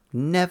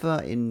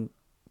 Never in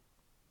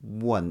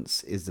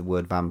once is the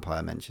word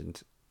vampire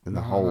mentioned in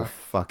the whole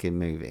fucking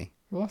movie.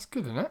 Well, that's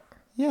good, isn't it?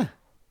 Yeah.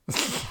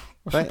 What's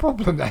But- the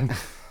problem then?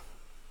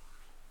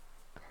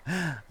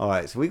 All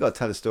right, so we got to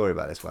tell a story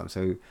about this one.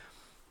 So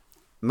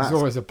Matt's, There's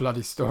always a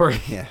bloody story.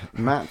 yeah,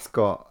 Matt's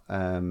got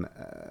a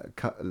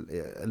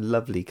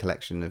lovely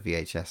collection of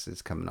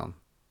VHSs coming on.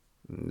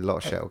 A lot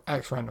of show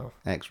X-Rental,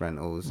 X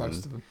rentals,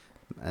 most of them.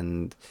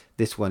 and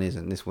this one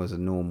isn't. This was a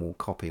normal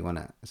copy,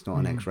 wasn't it? It's not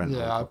an X rental.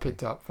 Yeah, I copy.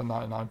 picked it up for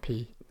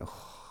 99p.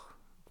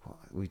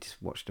 We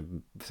just watched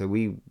them. So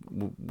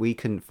we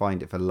couldn't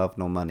find it for love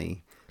nor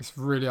money. It's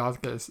really hard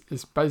to get.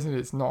 It's basically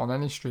it's not on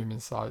any streaming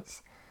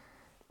sites.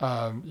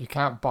 You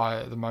can't buy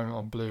it at the moment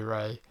on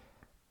Blu-ray.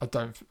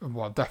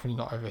 Definitely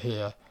not over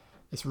here.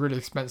 It's really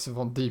expensive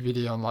on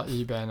DVD on like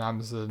eBay and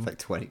Amazon. It's like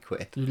 20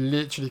 quid. You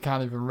literally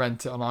can't even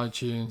rent it on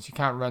iTunes. You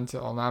can't rent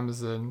it on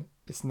Amazon.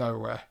 It's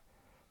nowhere.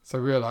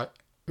 So we were like,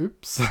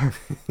 oops.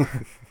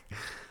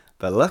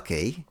 But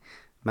lucky,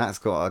 Matt's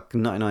got a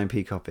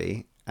 99p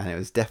copy, and it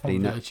was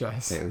definitely On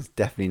VHS. It was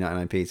definitely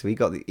 99p. So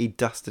he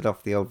dusted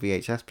off the old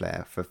VHS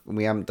player.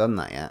 We haven't done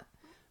that yet,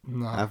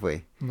 No. have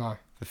we? No.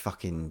 For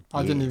fucking years.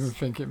 I didn't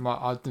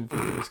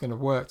think it was going to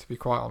work, to be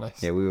quite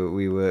honest. Yeah,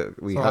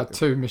 we I had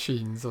two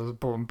machines. I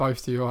brought them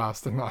both to your house,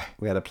 didn't I?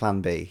 We had a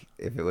plan B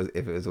if it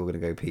was all going to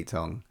go Pete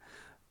Tong,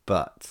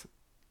 but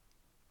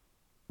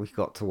we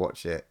got to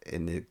watch it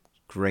in the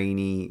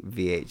grainy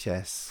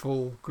VHS.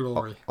 Full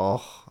glory.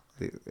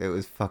 It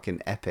was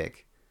fucking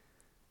epic.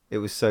 It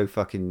was so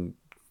fucking.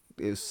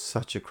 It was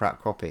such a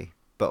crap copy,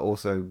 but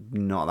also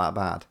not that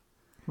bad.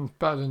 It's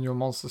better than your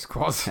Monster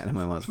Squad.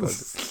 But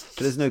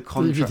there's no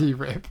contrast. DVD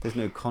rip. There's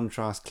no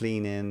contrast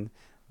cleaning,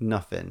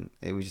 nothing.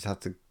 We just had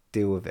to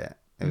deal with it.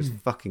 It was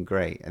fucking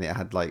great, and it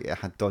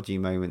had dodgy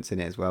moments in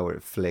it as well, where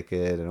it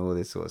flickered and all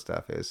this sort of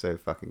stuff. It was so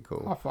fucking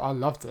cool. I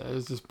loved it.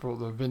 It just brought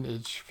the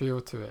vintage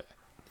feel to it.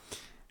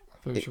 I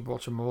think we should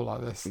watch them more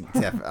like this.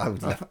 Yeah, I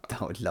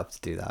would love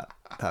to do that.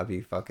 That'd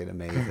be fucking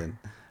amazing.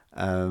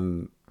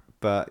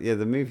 But yeah,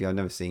 the movie I've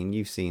never seen.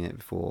 You've seen it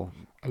before.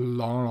 A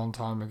long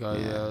time ago.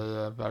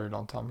 Yeah, very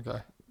long time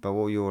ago. But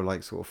what were your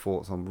like sort of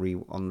thoughts on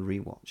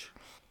rewatch?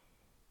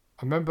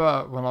 I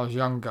remember when I was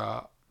younger,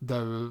 I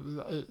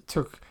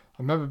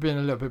remember being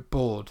a little bit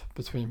bored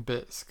between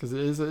bits because it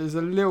is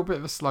a little bit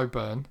of a slow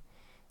burn.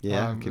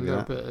 Yeah, a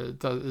little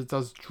bit. It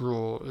does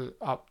draw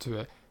up to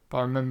it. But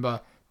I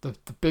remember the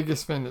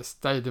biggest thing that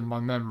stayed in my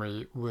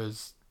memory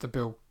was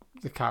the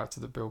character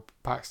that Bill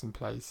Paxton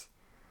plays,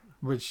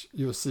 which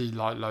you'll see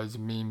like loads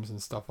of memes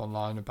and stuff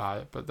online about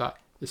it. But that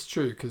it's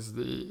true because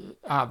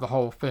out of the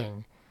whole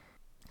thing,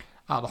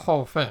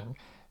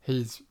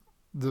 he's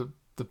the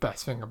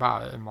best thing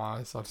about it in my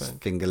eyes. I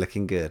think. Finger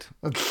looking good.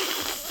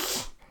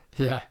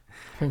 Yeah.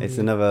 It's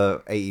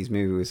another 80s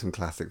movie with some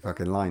classic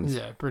fucking lines.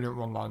 Yeah, brilliant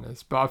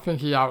one-liners. But I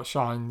think he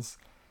outshines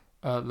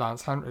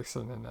Lance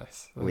Henriksen in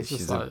this. Which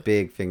is a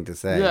big thing to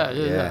say.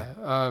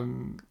 Yeah.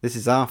 This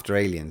is after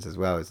Aliens as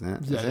well, isn't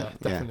it? Yeah,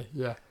 definitely.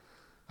 Yeah.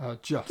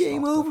 Just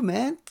Game after. over,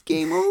 man.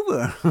 Game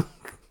over.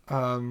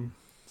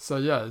 So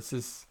yeah,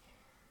 it's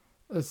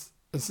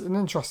an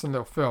interesting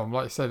little film.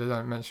 Like you said, they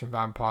don't mention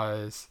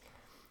vampires.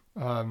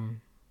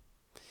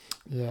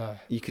 Yeah.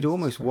 You could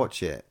almost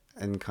watch it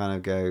and kind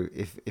of go,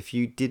 if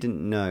you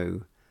didn't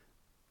know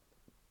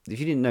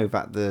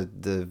that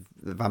the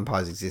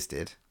vampires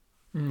existed,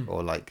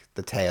 or like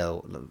the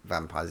tale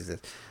vampires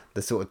exist,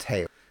 the sort of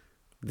tale,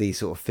 the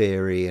sort of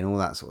theory and all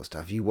that sort of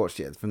stuff, you watched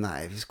it from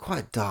that, it's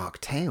quite a dark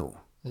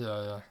tale.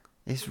 Yeah.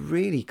 It's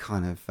really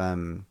kind of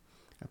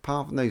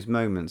apart from those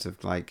moments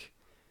of like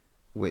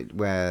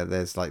where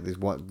there's like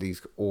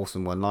these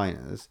awesome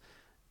one-liners,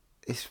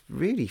 it's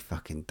really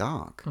fucking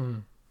dark.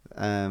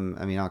 I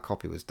mean, our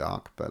copy was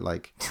dark, but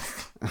like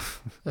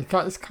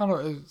it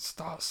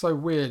starts so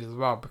weird as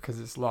well because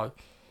it's like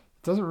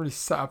it doesn't really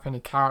set up any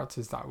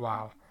characters that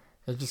well.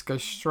 It just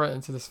goes straight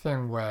into this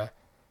thing where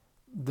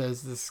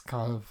there's this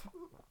kind of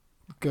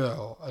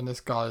girl and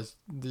these guys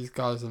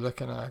are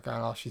looking at her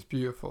going, oh, she's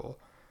beautiful,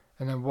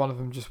 and then one of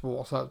them just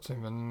walks up to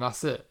him and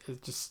that's it.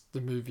 It's just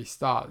the movie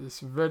starts.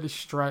 It's a really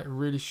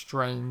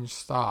strange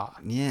start.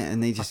 Yeah,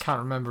 and they just I can't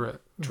remember it.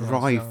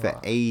 drive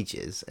for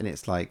ages, and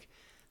it's like,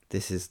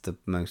 this is the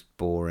most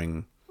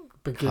boring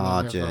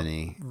car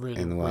journey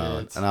in the world.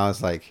 Weird. And I was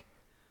like,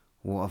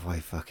 what have I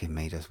fucking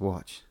made us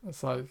watch?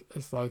 It's like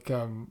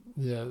the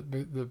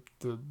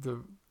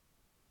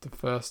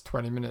first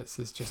 20 minutes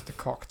is just a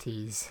cock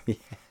tease.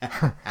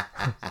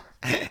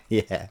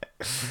 Yeah.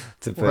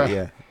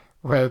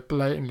 Where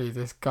blatantly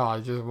this guy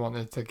just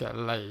wanted to get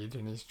laid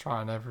and he's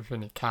trying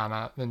everything he can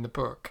out in the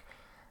book.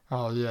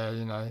 Oh yeah,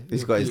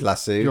 he's got his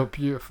lasso. You're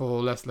beautiful,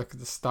 let's look at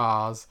the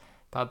stars.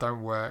 That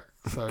don't work.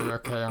 So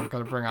okay, I'm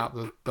gonna bring out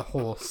the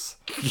horse.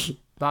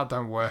 That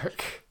don't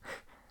work.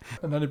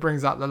 And then he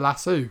brings out the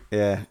lasso.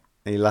 Yeah,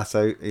 he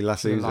lassos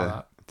Didn't like her.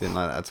 that. Didn't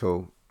like that at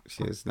all.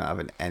 She was not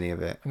having any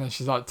of it. And then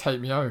she's like, "Take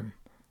me home."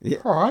 Yeah.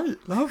 All right,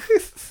 love.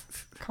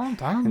 Calm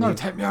down. No,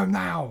 take me home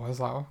now. I was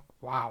like, oh,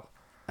 wow.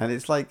 And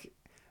it's like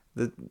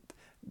the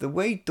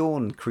way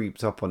Dawn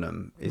creeps up on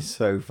them is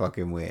so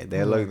fucking weird.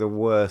 They're like the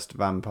worst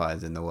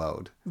vampires in the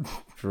world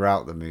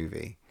throughout the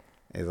movie.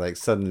 It's like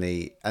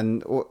suddenly,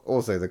 and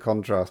also the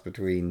contrast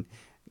between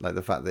like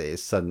the fact that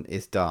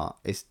it's dark,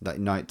 it's like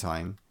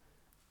nighttime,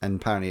 and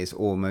apparently it's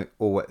almost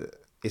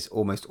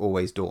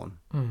always dawn.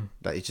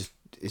 Like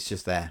it's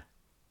just there.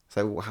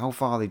 So how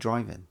far are they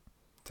driving?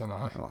 Don't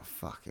know. Oh,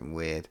 fucking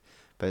weird.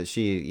 But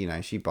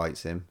she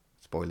bites him.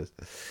 Spoilers.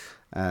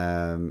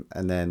 And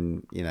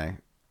then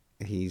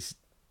he's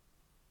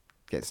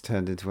gets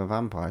turned into a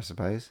vampire, I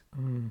suppose.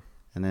 And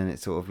then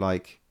it's sort of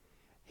like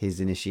his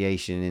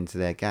initiation into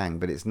their gang,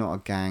 but it's not a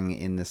gang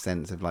in the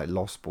sense of like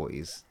Lost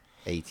Boys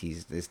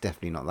 80s. It's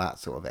definitely not that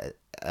sort of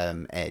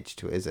edge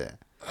to it, is it?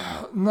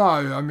 No,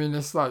 I mean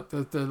it's like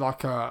they're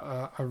like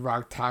a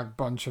ragtag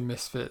bunch of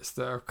misfits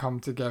that have come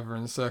together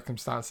in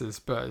circumstances,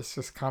 but it's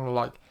just kind of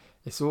like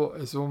it's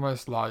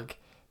almost like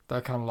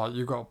they're kind of like,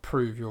 you got to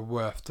prove your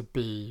worth to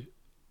be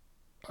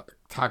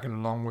tagging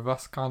along with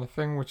us kind of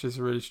thing, which is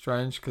really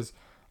strange because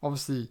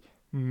obviously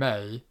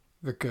May,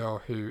 the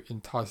girl who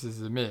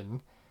entices him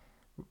in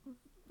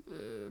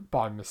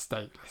by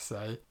mistake, let's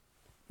say,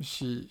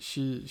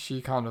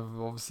 she kind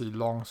of obviously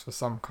longs for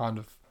some kind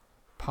of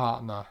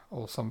partner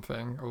or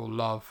something, or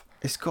love.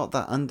 It's got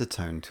that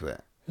undertone to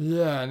it.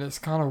 Yeah, and it's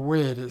kind of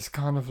weird. It's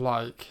kind of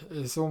like,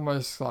 it's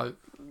almost like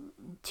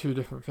two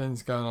different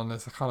things going on.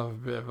 There's a kind of a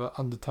bit of an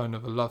undertone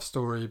of a love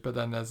story, but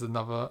then there's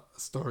another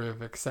story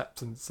of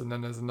acceptance, and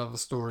then there's another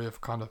story of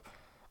kind of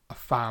a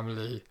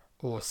family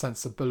or a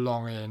sense of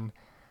belonging.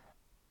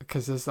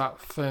 Because there's that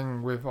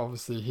thing with,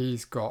 obviously,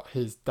 he's got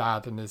his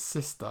dad and his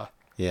sister.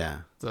 Yeah.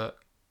 That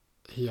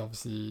he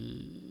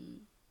obviously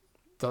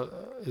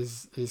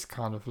is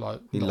kind of like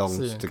he not longs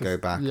seeing, to go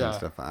back and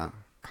stuff like that.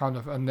 kind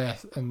of and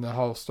the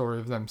whole story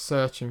of them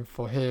searching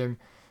for him.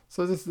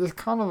 So there's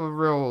kind of a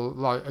real,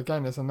 like,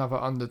 again, there's another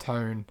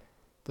undertone,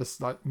 there's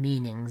like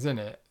meanings in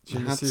it. Do It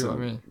you had see what I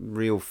some mean?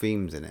 real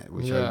themes in it,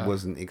 which Yeah. I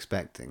wasn't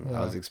expecting.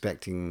 Yeah. I was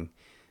expecting,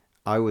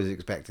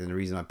 the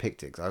reason I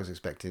picked it, because I was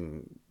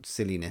expecting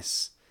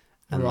silliness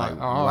and Right. like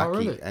Oh, wacky.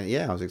 really? And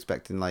yeah, I was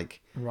expecting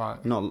like,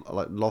 Right. not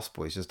like Lost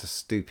Boys, just a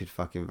stupid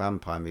fucking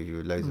vampire movie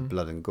with loads of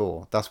blood and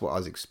gore. That's what I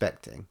was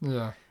expecting.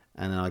 Yeah.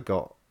 And then I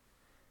got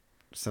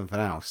something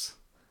else.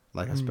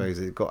 Like, I suppose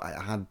it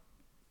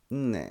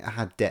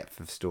had depth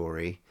of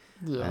story.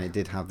 Yeah. And it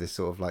did have this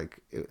sort of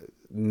like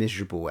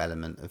miserable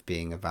element of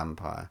being a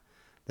vampire.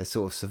 They're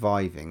sort of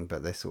surviving,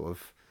 but they're sort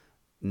of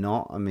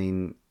not. I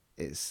mean,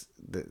 it's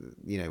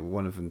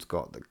one of them's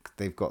got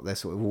they're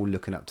sort of all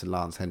looking up to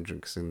Lance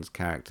Hendrickson's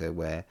character,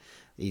 where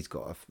he's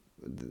got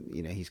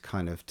he's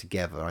kind of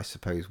together, I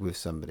suppose, with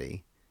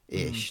somebody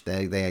ish.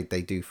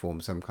 They do form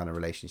some kind of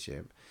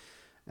relationship,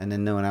 and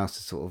then no one else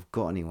has sort of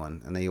got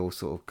anyone, and they all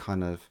sort of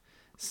kind of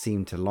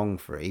seem to long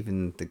for it.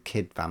 Even the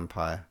kid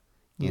vampire,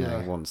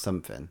 wants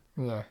something.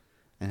 Yeah.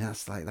 And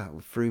that's like, that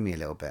threw me a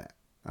little bit.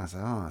 I was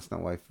like, oh, that's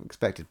not what I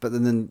expected. But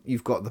then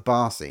you've got the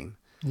bar scene,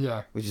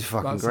 Yeah. which is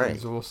fucking That great.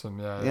 sounds awesome.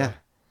 Yeah. Yeah.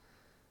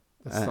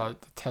 It's like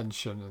the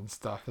tension and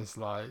stuff is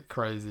like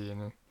crazy,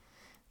 and then,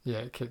 yeah,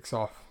 it kicks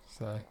off.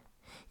 So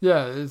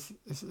yeah, it's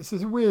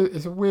a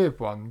weird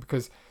one,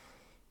 because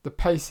the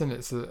pacing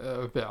it's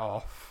a bit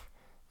off.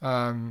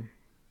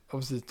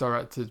 Obviously it's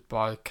directed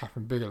by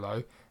Catherine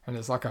Bigelow, and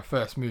it's like her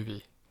first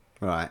movie,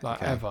 Right.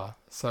 like okay. ever.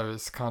 So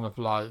it's kind of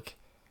like,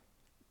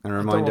 And I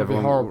don't remind wanna be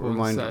everyone,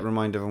 horrible and say-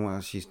 remind everyone what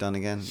else she's done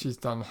again. she's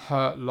done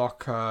Hurt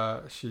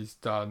Locker. She's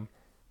done.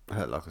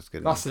 Hurt Locker's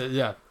good. That's it.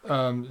 Yeah.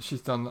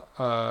 She's done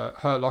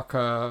Hurt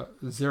Locker,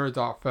 Zero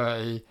Dark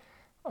 30,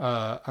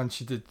 and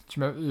she did. Do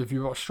you remember, have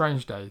you watched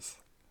Strange Days?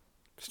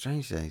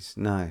 Strange Days.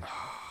 No.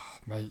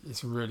 Mate,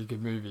 it's a really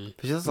good movie.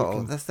 But that's You all.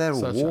 can They're all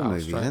search it war out.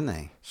 movies, aren't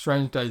they?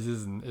 Strange Days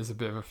is a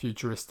bit of a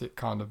futuristic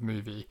kind of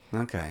movie,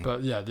 Okay.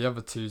 but yeah, the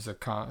other twos are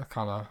kind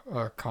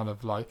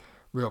of like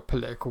real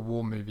political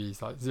war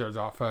movies. Like Zero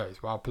Dark 30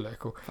 is well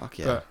political. Fuck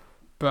yeah.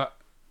 But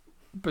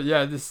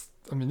yeah, this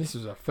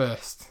was her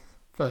first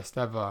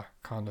ever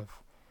kind of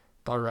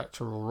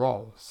directorial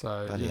role.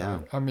 So Bloody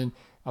hell. I mean,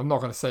 I'm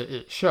not going to say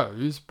it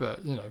shows, but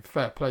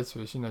fair play to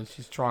her.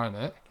 She's trying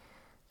it,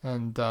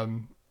 and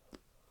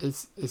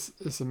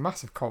it's a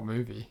massive cult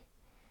movie.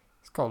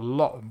 It's got a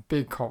lot of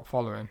big cult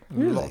following,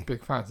 and a lot Really? of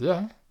big fans.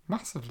 Yeah,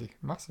 massively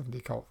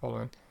cult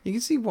following. You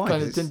can see why.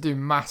 Again, it 'cause didn't do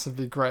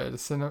massively great at the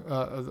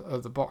cinema,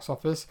 at the box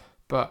office,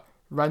 but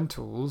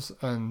rentals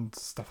and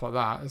stuff like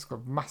that, it's got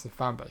a massive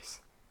fan base.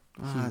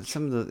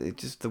 some of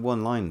the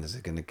one-liners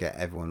are going to get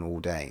everyone all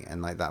day,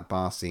 and like that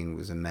bar scene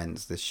was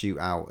immense. The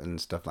shootout and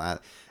stuff like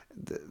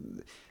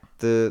that.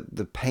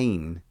 The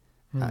pain.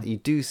 You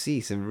do see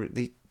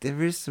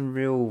there is some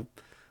real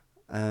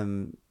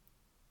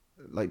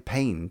like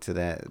pain to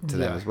them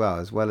as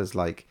well as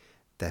like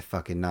they're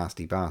fucking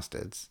nasty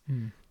bastards.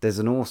 There's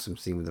an awesome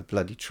scene with a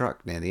bloody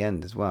truck near the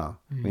end as well.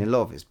 I mean, a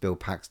lot of it's Bill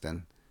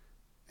Paxton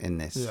in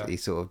this. Yeah. He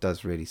sort of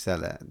does really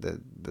sell it.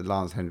 The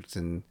Lance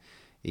Hendrickson,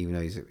 even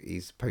though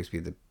he's supposed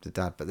to be the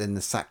dad, but then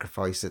the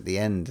sacrifice at the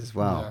end as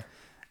well, Yeah.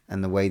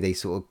 and the way they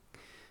sort of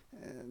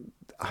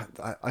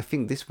I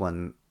think this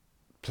one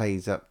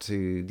plays up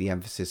to the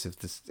emphasis of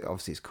this.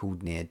 Obviously, it's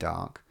called Near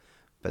Dark,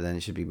 but then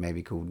it should be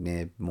maybe called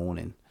Near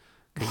Morning,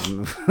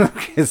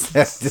 because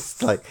they're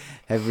just like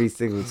every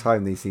single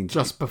time they seem to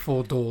Just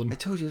before dawn. I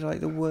told you, they're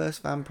like the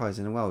worst vampires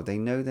in the world. They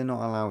know they're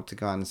not allowed to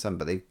go out in the sun,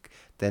 but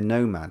they're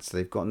nomads, so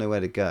they've got nowhere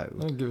to go.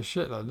 They don't give a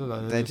shit though, do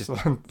they?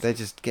 They're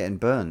just getting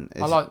burnt.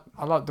 I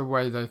like the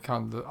way they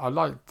I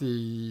like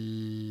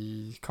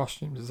the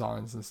costume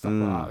designs and stuff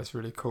like that. It's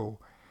really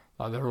cool.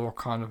 Like they're all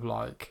kind of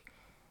like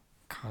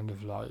I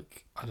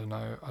don't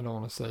know. I don't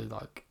want to say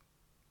like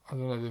I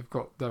don't know. They've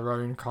got their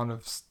own kind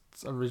of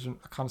original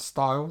kind of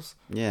styles.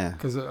 Yeah.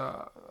 Because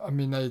I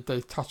mean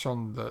they touch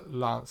on the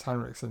Lance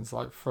Henriksen's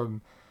like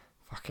from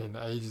fucking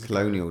ages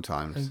Colonial ago.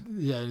 times.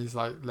 And, yeah, he's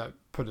like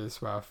put it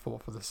this way, I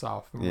fought for the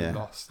South and Yeah. we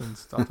lost and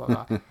stuff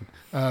like that.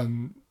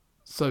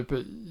 So,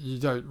 but they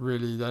don't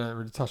really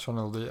touch on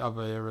all the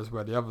other eras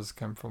where the others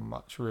came from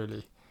much,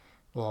 really.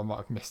 Well, I might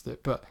have missed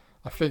it, but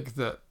I think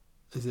that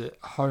is it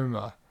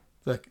Homer,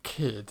 the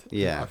kid.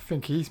 Yeah. I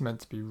think he's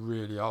meant to be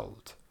really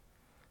old,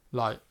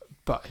 like,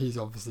 but he's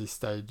obviously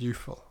stayed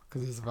youthful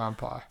because he's a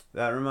vampire.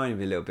 That reminded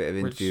me a little bit of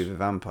Interview Which- with a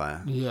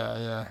Vampire.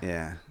 Yeah.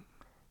 Yeah.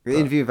 The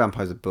Interview with a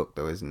Vampire is a book,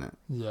 though, isn't it?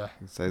 Yeah.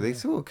 So they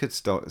sort of could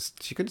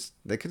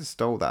they could have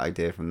stole that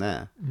idea from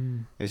there.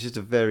 Mm. It's just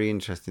a very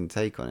interesting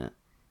take on it.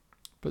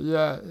 But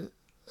yeah,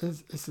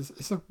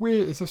 it's a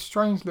weird, it's a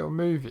strange little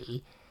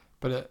movie,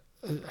 but it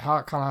how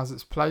it kind of has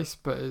its place.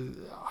 But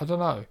I don't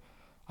know.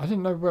 I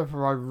didn't know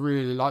whether I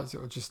really liked it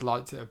or just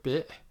liked it a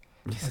bit.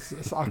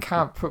 I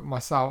can't put my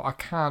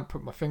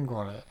finger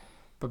on it.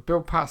 But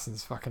Bill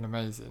Paxton's fucking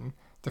amazing.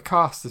 The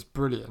cast is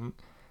brilliant.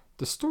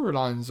 The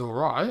storyline's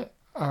alright.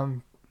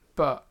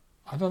 But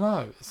I don't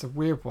know. It's a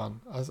weird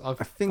one. I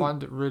think-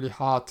 find it really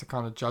hard to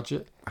kind of judge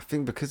it. I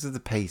think because of the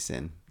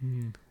pacing,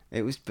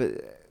 it was, but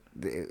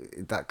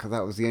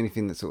that was the only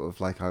thing that sort of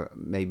like I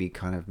maybe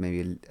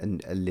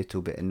a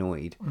little bit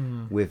annoyed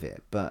with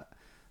it. But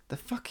the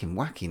fucking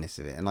wackiness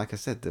of it, and like I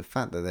said, the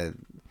fact that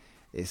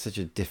it's such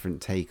a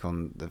different take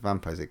on the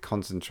vampires. It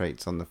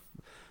concentrates on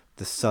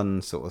the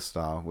sun sort of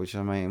style, which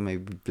I mean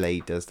maybe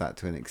Blade does that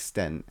to an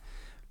extent,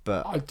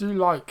 but I do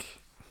like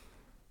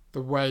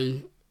the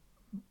way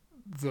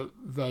that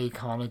they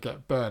kind of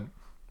get burnt.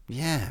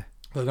 yeah,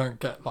 They don't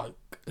get like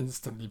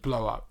instantly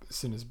blow up as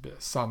soon as a bit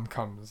of sun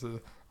comes.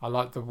 I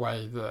like the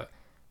way that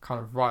kind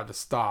of right at the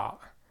start,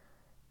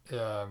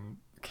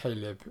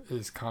 Caleb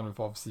is kind of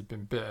obviously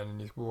been bitten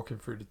and he's walking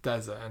through the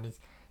desert and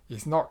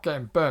he's not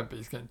getting burnt but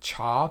he's getting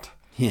charred.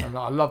 yeah, And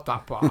I love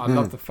that part. I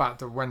love the fact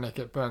that when they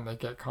get burnt they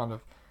get kind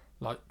of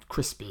like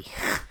crispy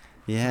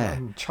yeah.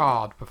 and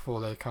charred before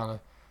they kind of.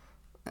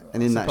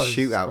 And in that suppose it's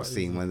shootout quite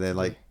scene easy where to they're do.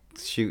 like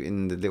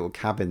shooting the little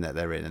cabin that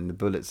they're in and the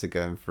bullets are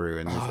going through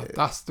and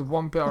That's the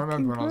one bit I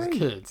remember when I was a great.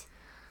 kid,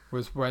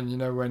 was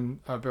when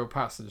Bill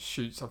Paxton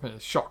shoots, I think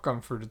it's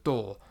shotgun through the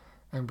door,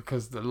 and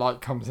because the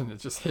light comes in, it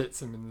just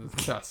hits him in the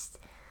chest.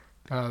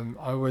 I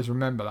always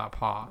remember that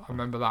part. I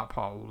remember that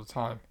part all the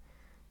time.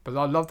 But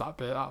I love that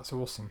bit. That's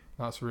awesome.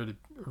 That's a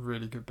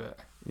really good bit.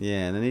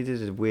 yeah. And then he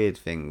did a weird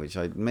thing, which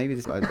I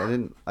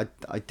didn't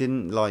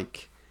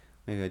like.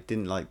 Maybe I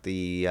didn't like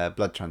the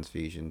blood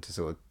transfusion to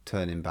sort of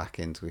turn him back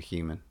into a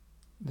human.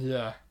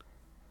 Yeah.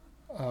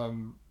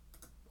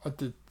 I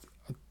did.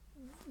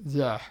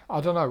 Yeah,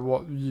 I don't know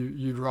what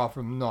you'd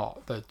rather him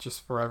not. They're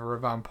just forever a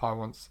vampire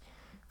once,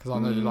 because I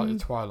know you like your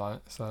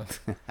Twilight. So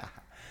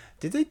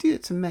Did they do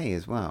it to May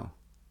as well?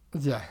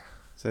 yeah,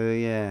 So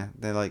yeah,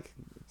 they're like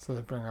they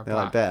bring her they're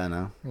like back. better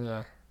now.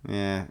 Yeah,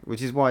 Yeah,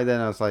 which is why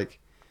then I was like,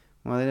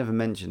 well, they never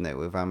mentioned it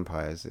with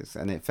vampires,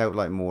 and it felt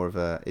like more of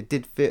a. It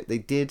did fit. They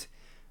did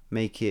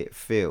make it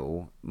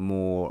feel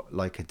more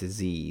like a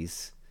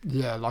disease,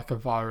 yeah, like a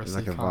virus,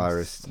 like a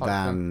virus,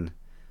 than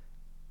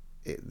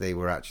they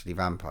were actually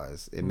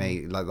vampires. It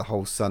made like the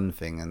whole sun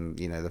thing, and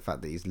the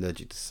fact that he's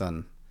allergic to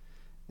sun,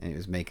 and it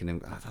was making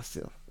him. Oh, that's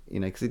still,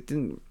 because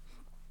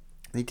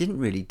they didn't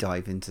really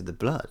dive into the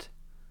blood.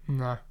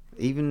 No,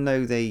 Even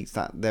though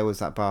there was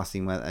that bar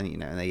scene where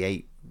and they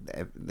ate,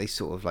 they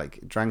sort of like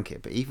drank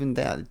it, but even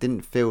there it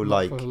didn't feel not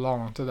like for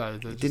long today.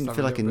 it didn't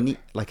feel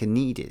like a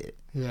needed it.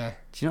 Yeah,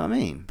 Do you know what I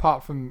mean?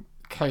 apart from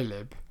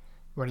Caleb,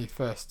 when he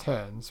first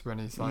turns, when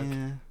he's like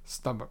Yeah,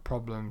 stomach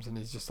problems and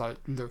he's just like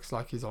looks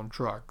like he's on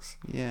drugs.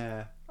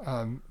 yeah,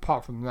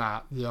 Apart from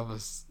that, the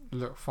others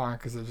look fine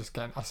because they're just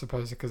getting. I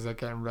suppose because they're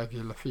getting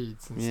regular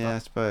feeds and yeah. I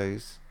stuff.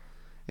 suppose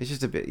it's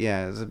just a bit.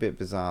 Yeah, it was a bit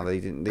bizarre. They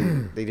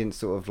didn't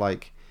sort of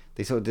like.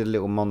 They sort of did a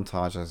little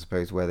montage, I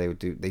suppose, where they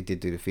did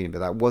do the feeding, but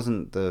that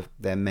wasn't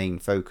their main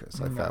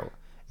focus. I No. felt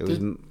it was.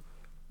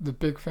 The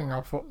big thing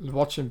I thought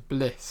watching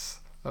Bliss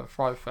at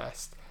Fright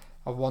Fest,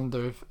 I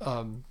wonder if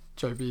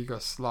Joe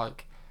Begos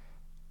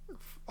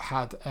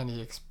had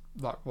any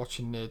like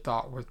watching Near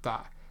Dark with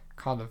that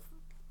kind of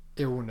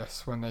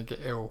illness when they get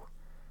ill,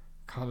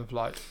 kind of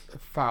like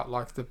it felt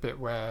like the bit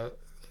where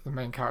the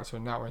main character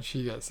in that when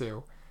she gets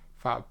ill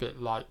felt a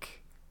bit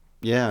like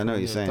Yeah, I know what Near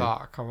you're saying.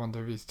 Dark. I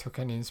wonder if he's took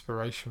any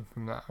inspiration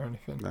from that or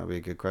anything. That'd be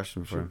a good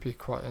question for him. Should be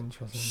quite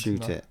interesting.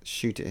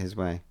 Shoot it his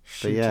way.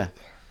 Shoot yeah. it.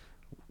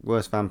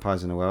 Worst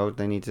vampires in the world.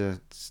 They need to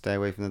stay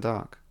away from the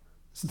dark.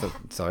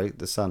 Sorry,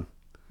 the sun,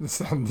 The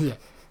sun, yeah,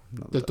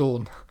 not the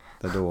dawn.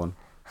 the dawn.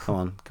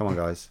 Come on,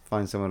 guys.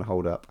 Find someone to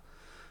hold up.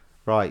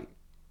 Right.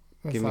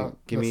 Give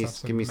me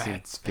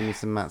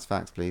some Matt's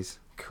facts, please.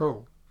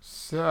 Cool.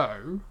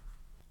 So,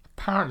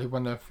 apparently,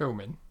 when they're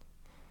filming,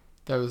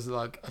 there was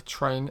like a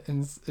train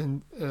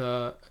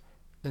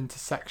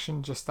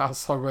intersection just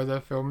outside where they're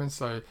filming,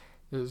 so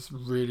it was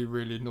really,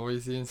 really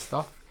noisy and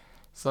stuff.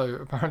 So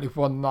apparently,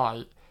 one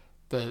night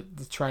the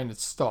train had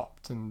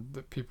stopped and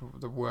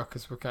the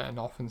workers were getting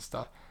off and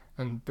stuff,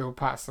 and Bill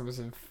Paxton was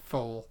in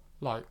full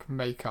like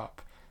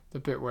makeup. The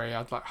bit where he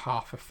had like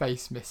half a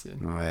face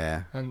missing. Oh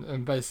yeah.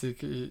 And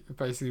basically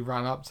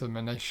ran up to them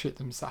and they shit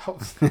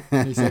themselves.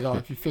 And he said, "Oh,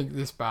 if you think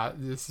this is bad,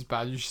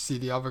 you should see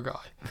the other guy."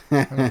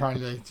 And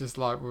apparently, they just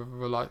like were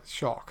like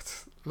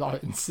shocked,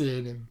 like in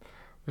seeing him,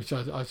 which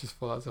I just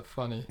thought that was a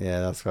funny Yeah,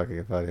 that's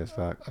fucking funny as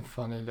fuck.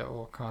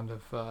 little kind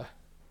of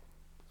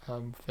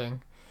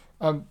thing.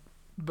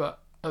 But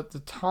at the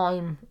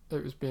time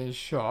it was being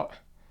shot,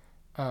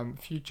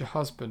 future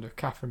husband of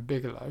Catherine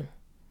Bigelow,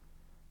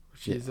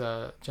 which is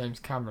James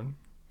Cameron,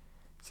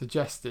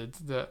 suggested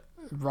that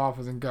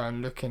rather than go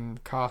and look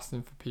and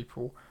casting for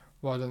people,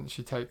 why don't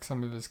she take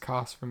some of his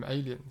cast from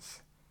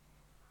Aliens?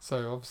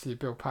 So obviously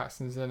Bill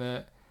Paxton's in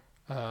it,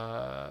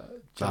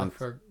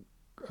 Jennifer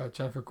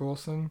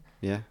Gorson,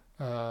 Yeah.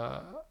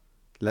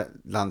 Lance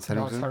Lance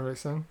Henriksen.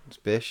 Henriksen. It's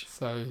Bish.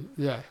 So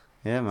yeah,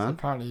 Yeah, so man.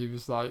 apparently he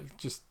was like,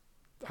 just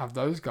have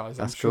those guys.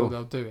 I'm That's sure cool.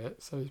 they'll do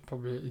it. So he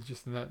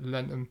just lent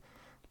them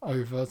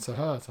over to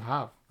her to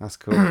have. That's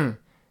cool.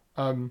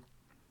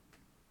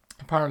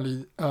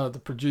 Apparently,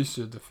 the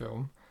producer of the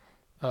film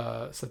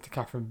said to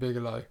Catherine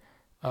Bigelow,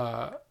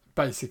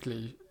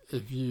 basically,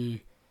 if you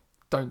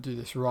don't do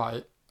this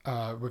right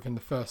within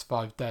the first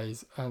 5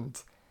 days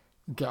and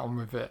get on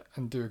with it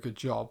and do a good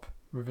job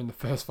within the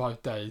first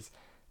 5 days,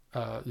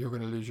 you're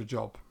going to lose your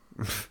job.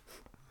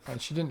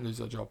 And she didn't lose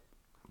her job.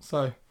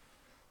 So,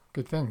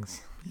 good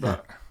things. Yeah.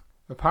 But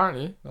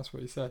apparently, that's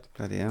what he said.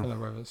 Bloody I don't hell. know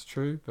whether it's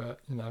true, but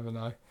you never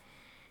know.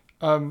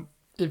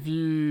 If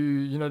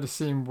you know the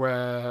scene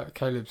where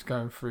Caleb's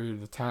going through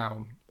the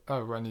town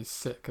when he's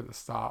sick at the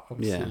start,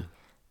 obviously,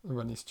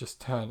 when he's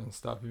just turned and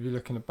stuff. If you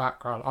look in the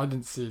background, I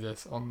didn't see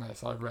this on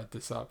this. I read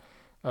this up.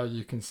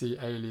 You can see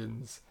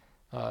Aliens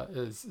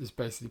is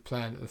basically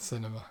playing at the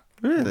cinema.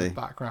 In Really? the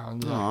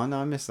background, yeah. Oh, no,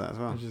 I missed that as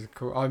well. Which is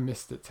cool. I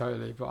missed it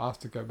totally, but I have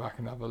to go back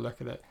and have a look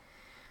at it.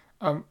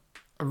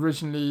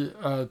 Originally,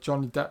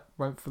 Johnny Depp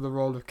went for the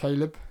role of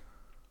Caleb.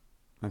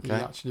 He Okay.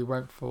 actually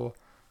went for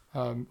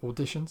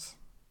auditions.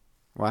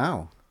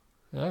 Wow.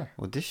 Yeah.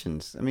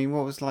 Auditions. I mean,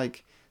 what was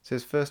like... So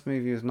his first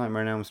movie was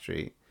Nightmare on Elm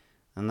Street.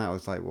 And that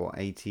was like, what,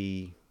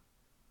 83?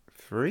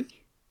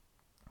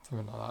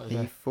 Something like that,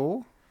 yeah.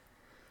 84?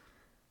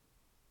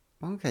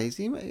 Okay,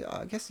 so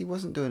I guess he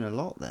wasn't doing a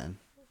lot then.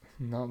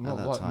 No, at not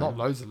that like, time. not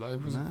loads of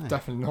loads. It was No.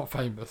 definitely not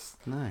famous.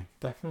 No.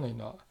 Definitely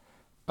not.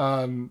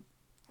 One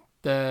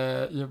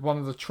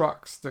of the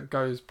trucks that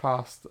goes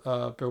past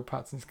Bill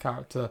Paxton's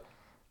character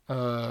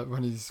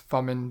when he's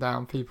thumbing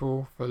down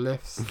people for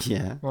lifts.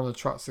 Yeah. One of the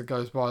trucks that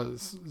goes by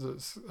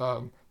that's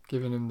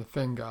giving him the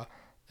finger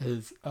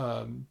is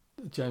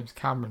James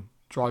Cameron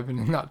driving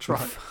in that truck.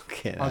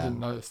 Fucking I hell. didn't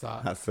notice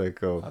that That's so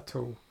cool. at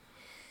all.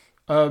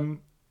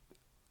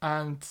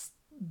 And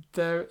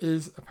there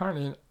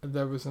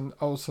was an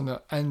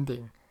alternate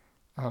ending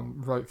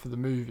wrote for the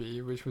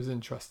movie, which was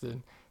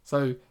interesting.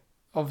 So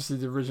obviously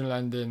the original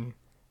ending,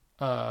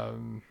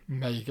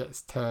 May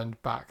gets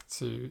turned back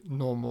to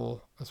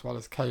normal as well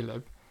as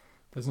Caleb.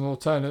 There's an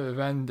alternative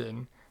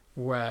ending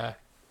where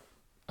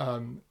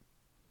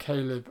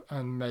Caleb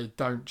and May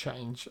don't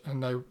change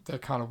and they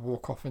kind of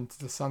walk off into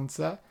the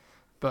sunset,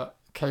 but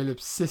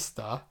Caleb's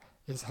sister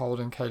is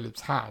holding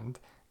Caleb's hand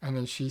and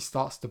then she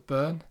starts to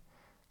burn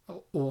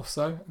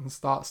also and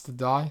starts to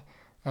die,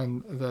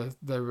 and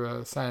they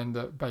were saying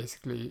that,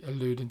 basically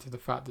alluding to the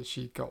fact that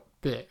she got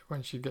bit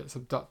when she gets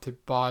abducted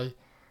by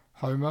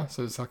Homer,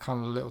 so it's a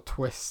kind of little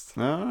twist.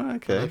 Oh, They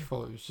okay.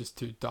 thought it was just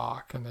too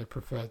dark and they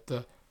preferred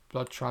the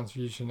blood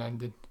transfusion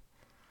ending.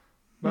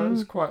 But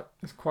it's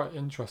quite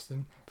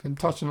interesting. And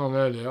touching on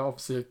earlier,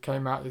 obviously it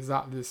came out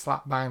exactly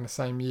slap bang the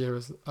same year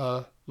as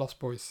Lost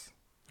Boys.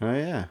 Oh,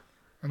 yeah.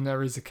 And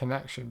there is a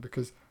connection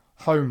because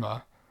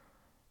Homer,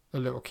 the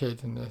little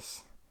kid in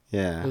this,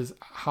 Yeah. his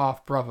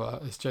half brother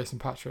is Jason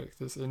Patrick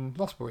that's in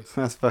Lost Boys.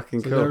 That's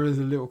fucking So cool. there is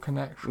a little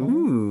connection.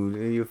 Ooh,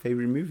 your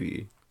favourite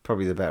movie?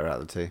 Probably the better out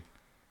of the two.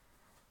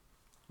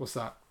 What's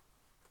that?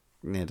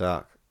 Near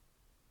Dark.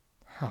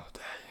 How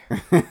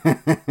dare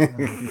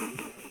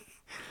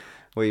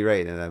What are you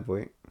rating it then, boy?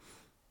 you?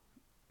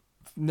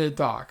 Near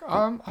Dark.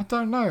 I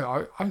don't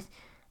know. I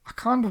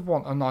kind of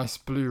want a nice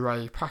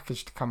Blu-ray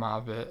package to come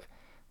out of it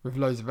with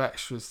loads of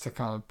extras to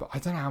kind of. But I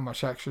don't know how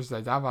much extras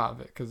they'd have out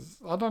of it because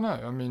I don't know.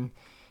 I mean,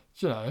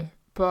 you know,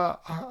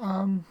 but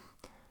I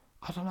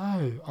don't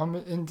know. I'm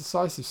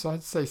indecisive, so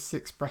I'd say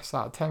 6 breaths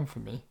out of 10 for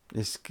me.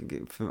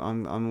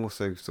 I'm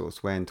also sort of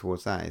swaying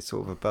towards that. It's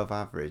sort of above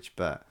average,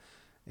 but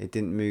it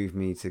didn't move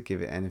me to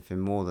give it anything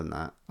more than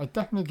that. I'd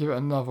definitely give it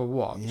another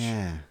watch.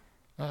 Yeah.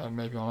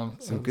 Maybe on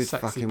Some a good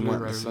sexy fucking Blu-ray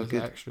ones, with some loads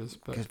good- of extras.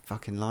 But Good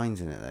fucking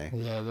lines in it though.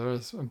 yeah, there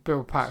is. And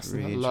Bill Paxton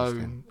really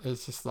alone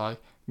is just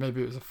like,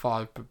 maybe it was a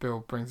 5, but Bill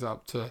brings it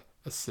up to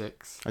a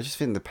 6. I just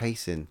think the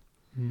pacing.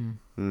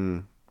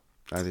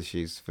 Has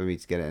issues for me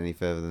to get it any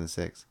further than a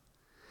 6.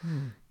 But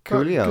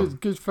Coolio.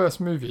 good first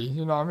movie,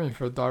 you know what I mean,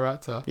 for a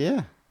director.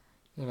 Yeah.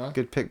 You know,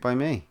 Good pick by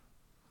me.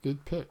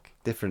 good pick.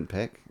 Different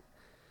pick.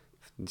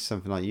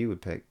 Something like you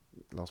would pick,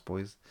 Lost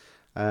Boys.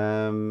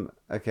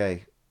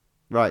 Okay.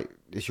 Right.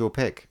 It's your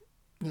pick.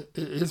 It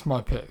is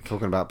my pick.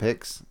 Talking about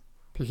picks.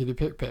 Pickety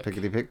pick.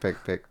 Pickety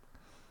pick.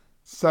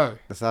 So,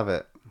 Let's have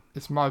it.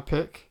 it's my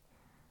pick.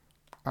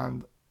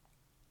 And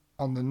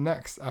on the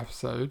next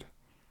episode,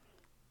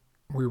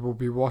 we will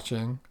be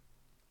watching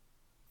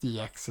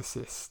The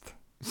Exorcist.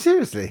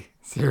 Seriously?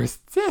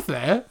 Seriously?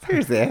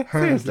 Seriously?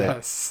 Seriously?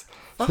 Yes.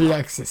 The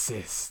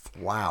Exorcist.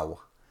 Wow.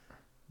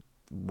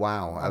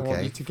 Wow. I want you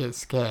Okay. to get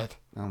scared.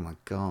 Oh my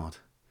god.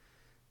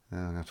 Oh,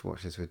 I'm gonna have to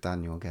watch this with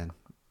Daniel again.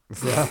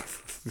 Yeah.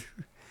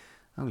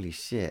 Holy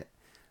shit.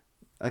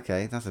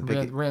 Okay, that's a We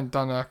big. hadn't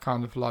done a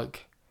kind of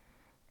like,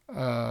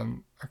 a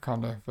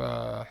kind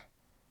of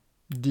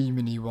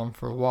demony one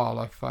for a while,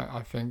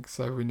 I think.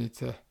 So we need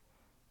to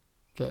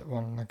get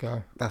one on the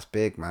go. That's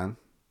big, man.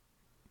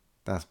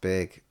 That's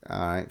big. All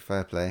right,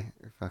 fair play.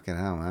 Fucking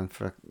hell, man.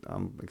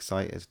 I'm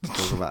excited to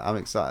talk about. I'm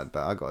excited,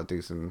 but I got to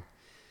do some.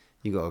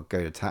 You got to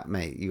go to town,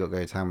 mate. You got to go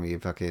to town with your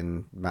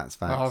fucking Matt's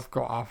facts. I've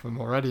got half of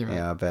them already, mate.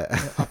 Yeah, I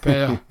bet. Up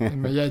here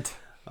in my head.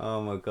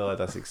 Oh my god,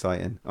 that's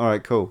exciting. All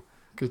right, cool.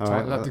 Good All time.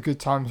 right, Let well- the good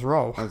times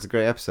roll. That was a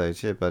great episode.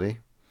 Cheers, buddy.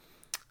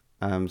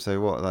 So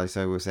what? Like,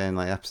 so we're saying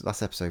like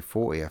that's episode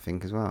 40, I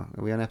think, as well.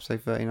 Are we on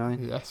episode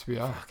 39? Yes, we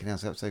are. Fucking hell,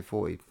 it's episode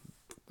 40.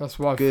 That's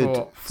why I Good.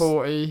 thought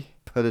 40.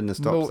 Pulling the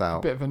stops A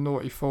out. bit of a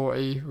naughty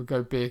 40. We'll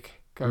go big.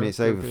 I mean, it's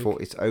over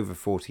 40. It's over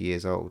 40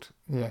 years old.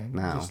 Yeah,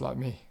 now. just like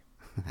me.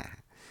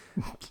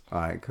 All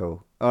right,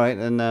 cool. All right,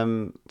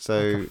 and so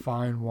Like a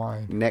fine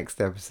wine. next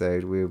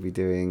episode we'll be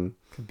doing,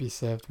 Could be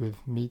served with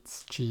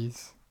meats,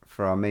 cheese.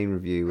 for our main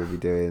review, we'll be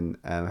doing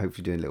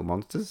hopefully doing Little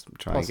Monsters.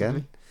 Try Possibly.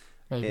 again.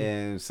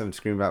 Maybe. Some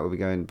Scream Back. We'll be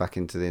going back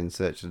into the In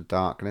Search of the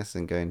Darkness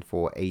and going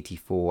for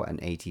 84 and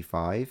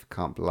 85.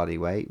 Can't bloody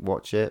wait.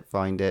 Watch it,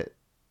 find it,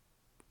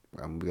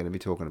 and we're going to be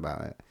talking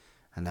about it.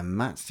 And then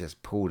Matt's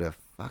just pulled a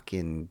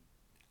fucking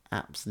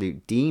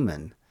absolute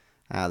demon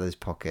out of his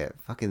pocket.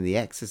 Fucking The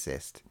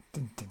Exorcist.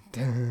 Dun, dun,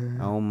 dun.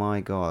 Oh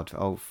my god.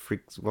 Oh,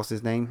 what's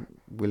his name?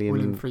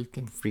 William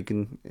Friggin.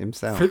 Friggin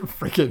himself.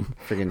 Friggin.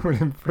 Friggin.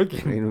 William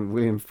Friggin.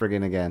 William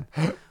Friggin again.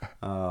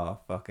 Oh,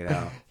 fucking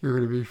hell. You're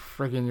going to be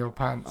frigging your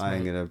pants, I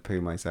am mate. going to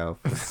poo myself.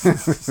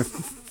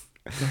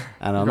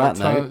 And on that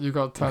note... You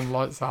got to turn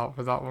lights out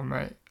for that one,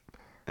 mate.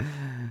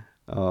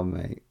 Oh,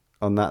 mate.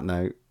 On that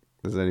note,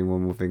 there's only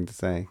one more thing to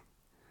say.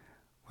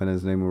 When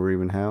there's no more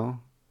room in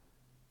hell,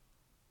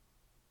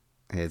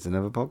 here's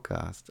another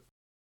podcast.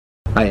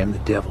 I am the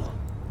devil,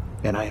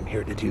 and I am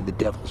here to do the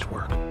devil's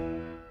work.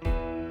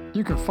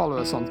 You can follow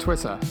us on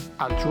Twitter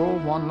at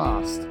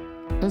DrawOneLast,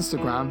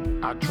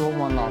 Instagram at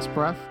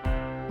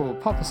DrawOneLastBreath, or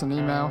pop us an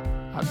email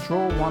at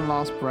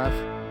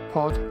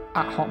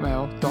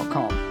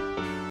DrawOneLastBreathPod@hotmail.com.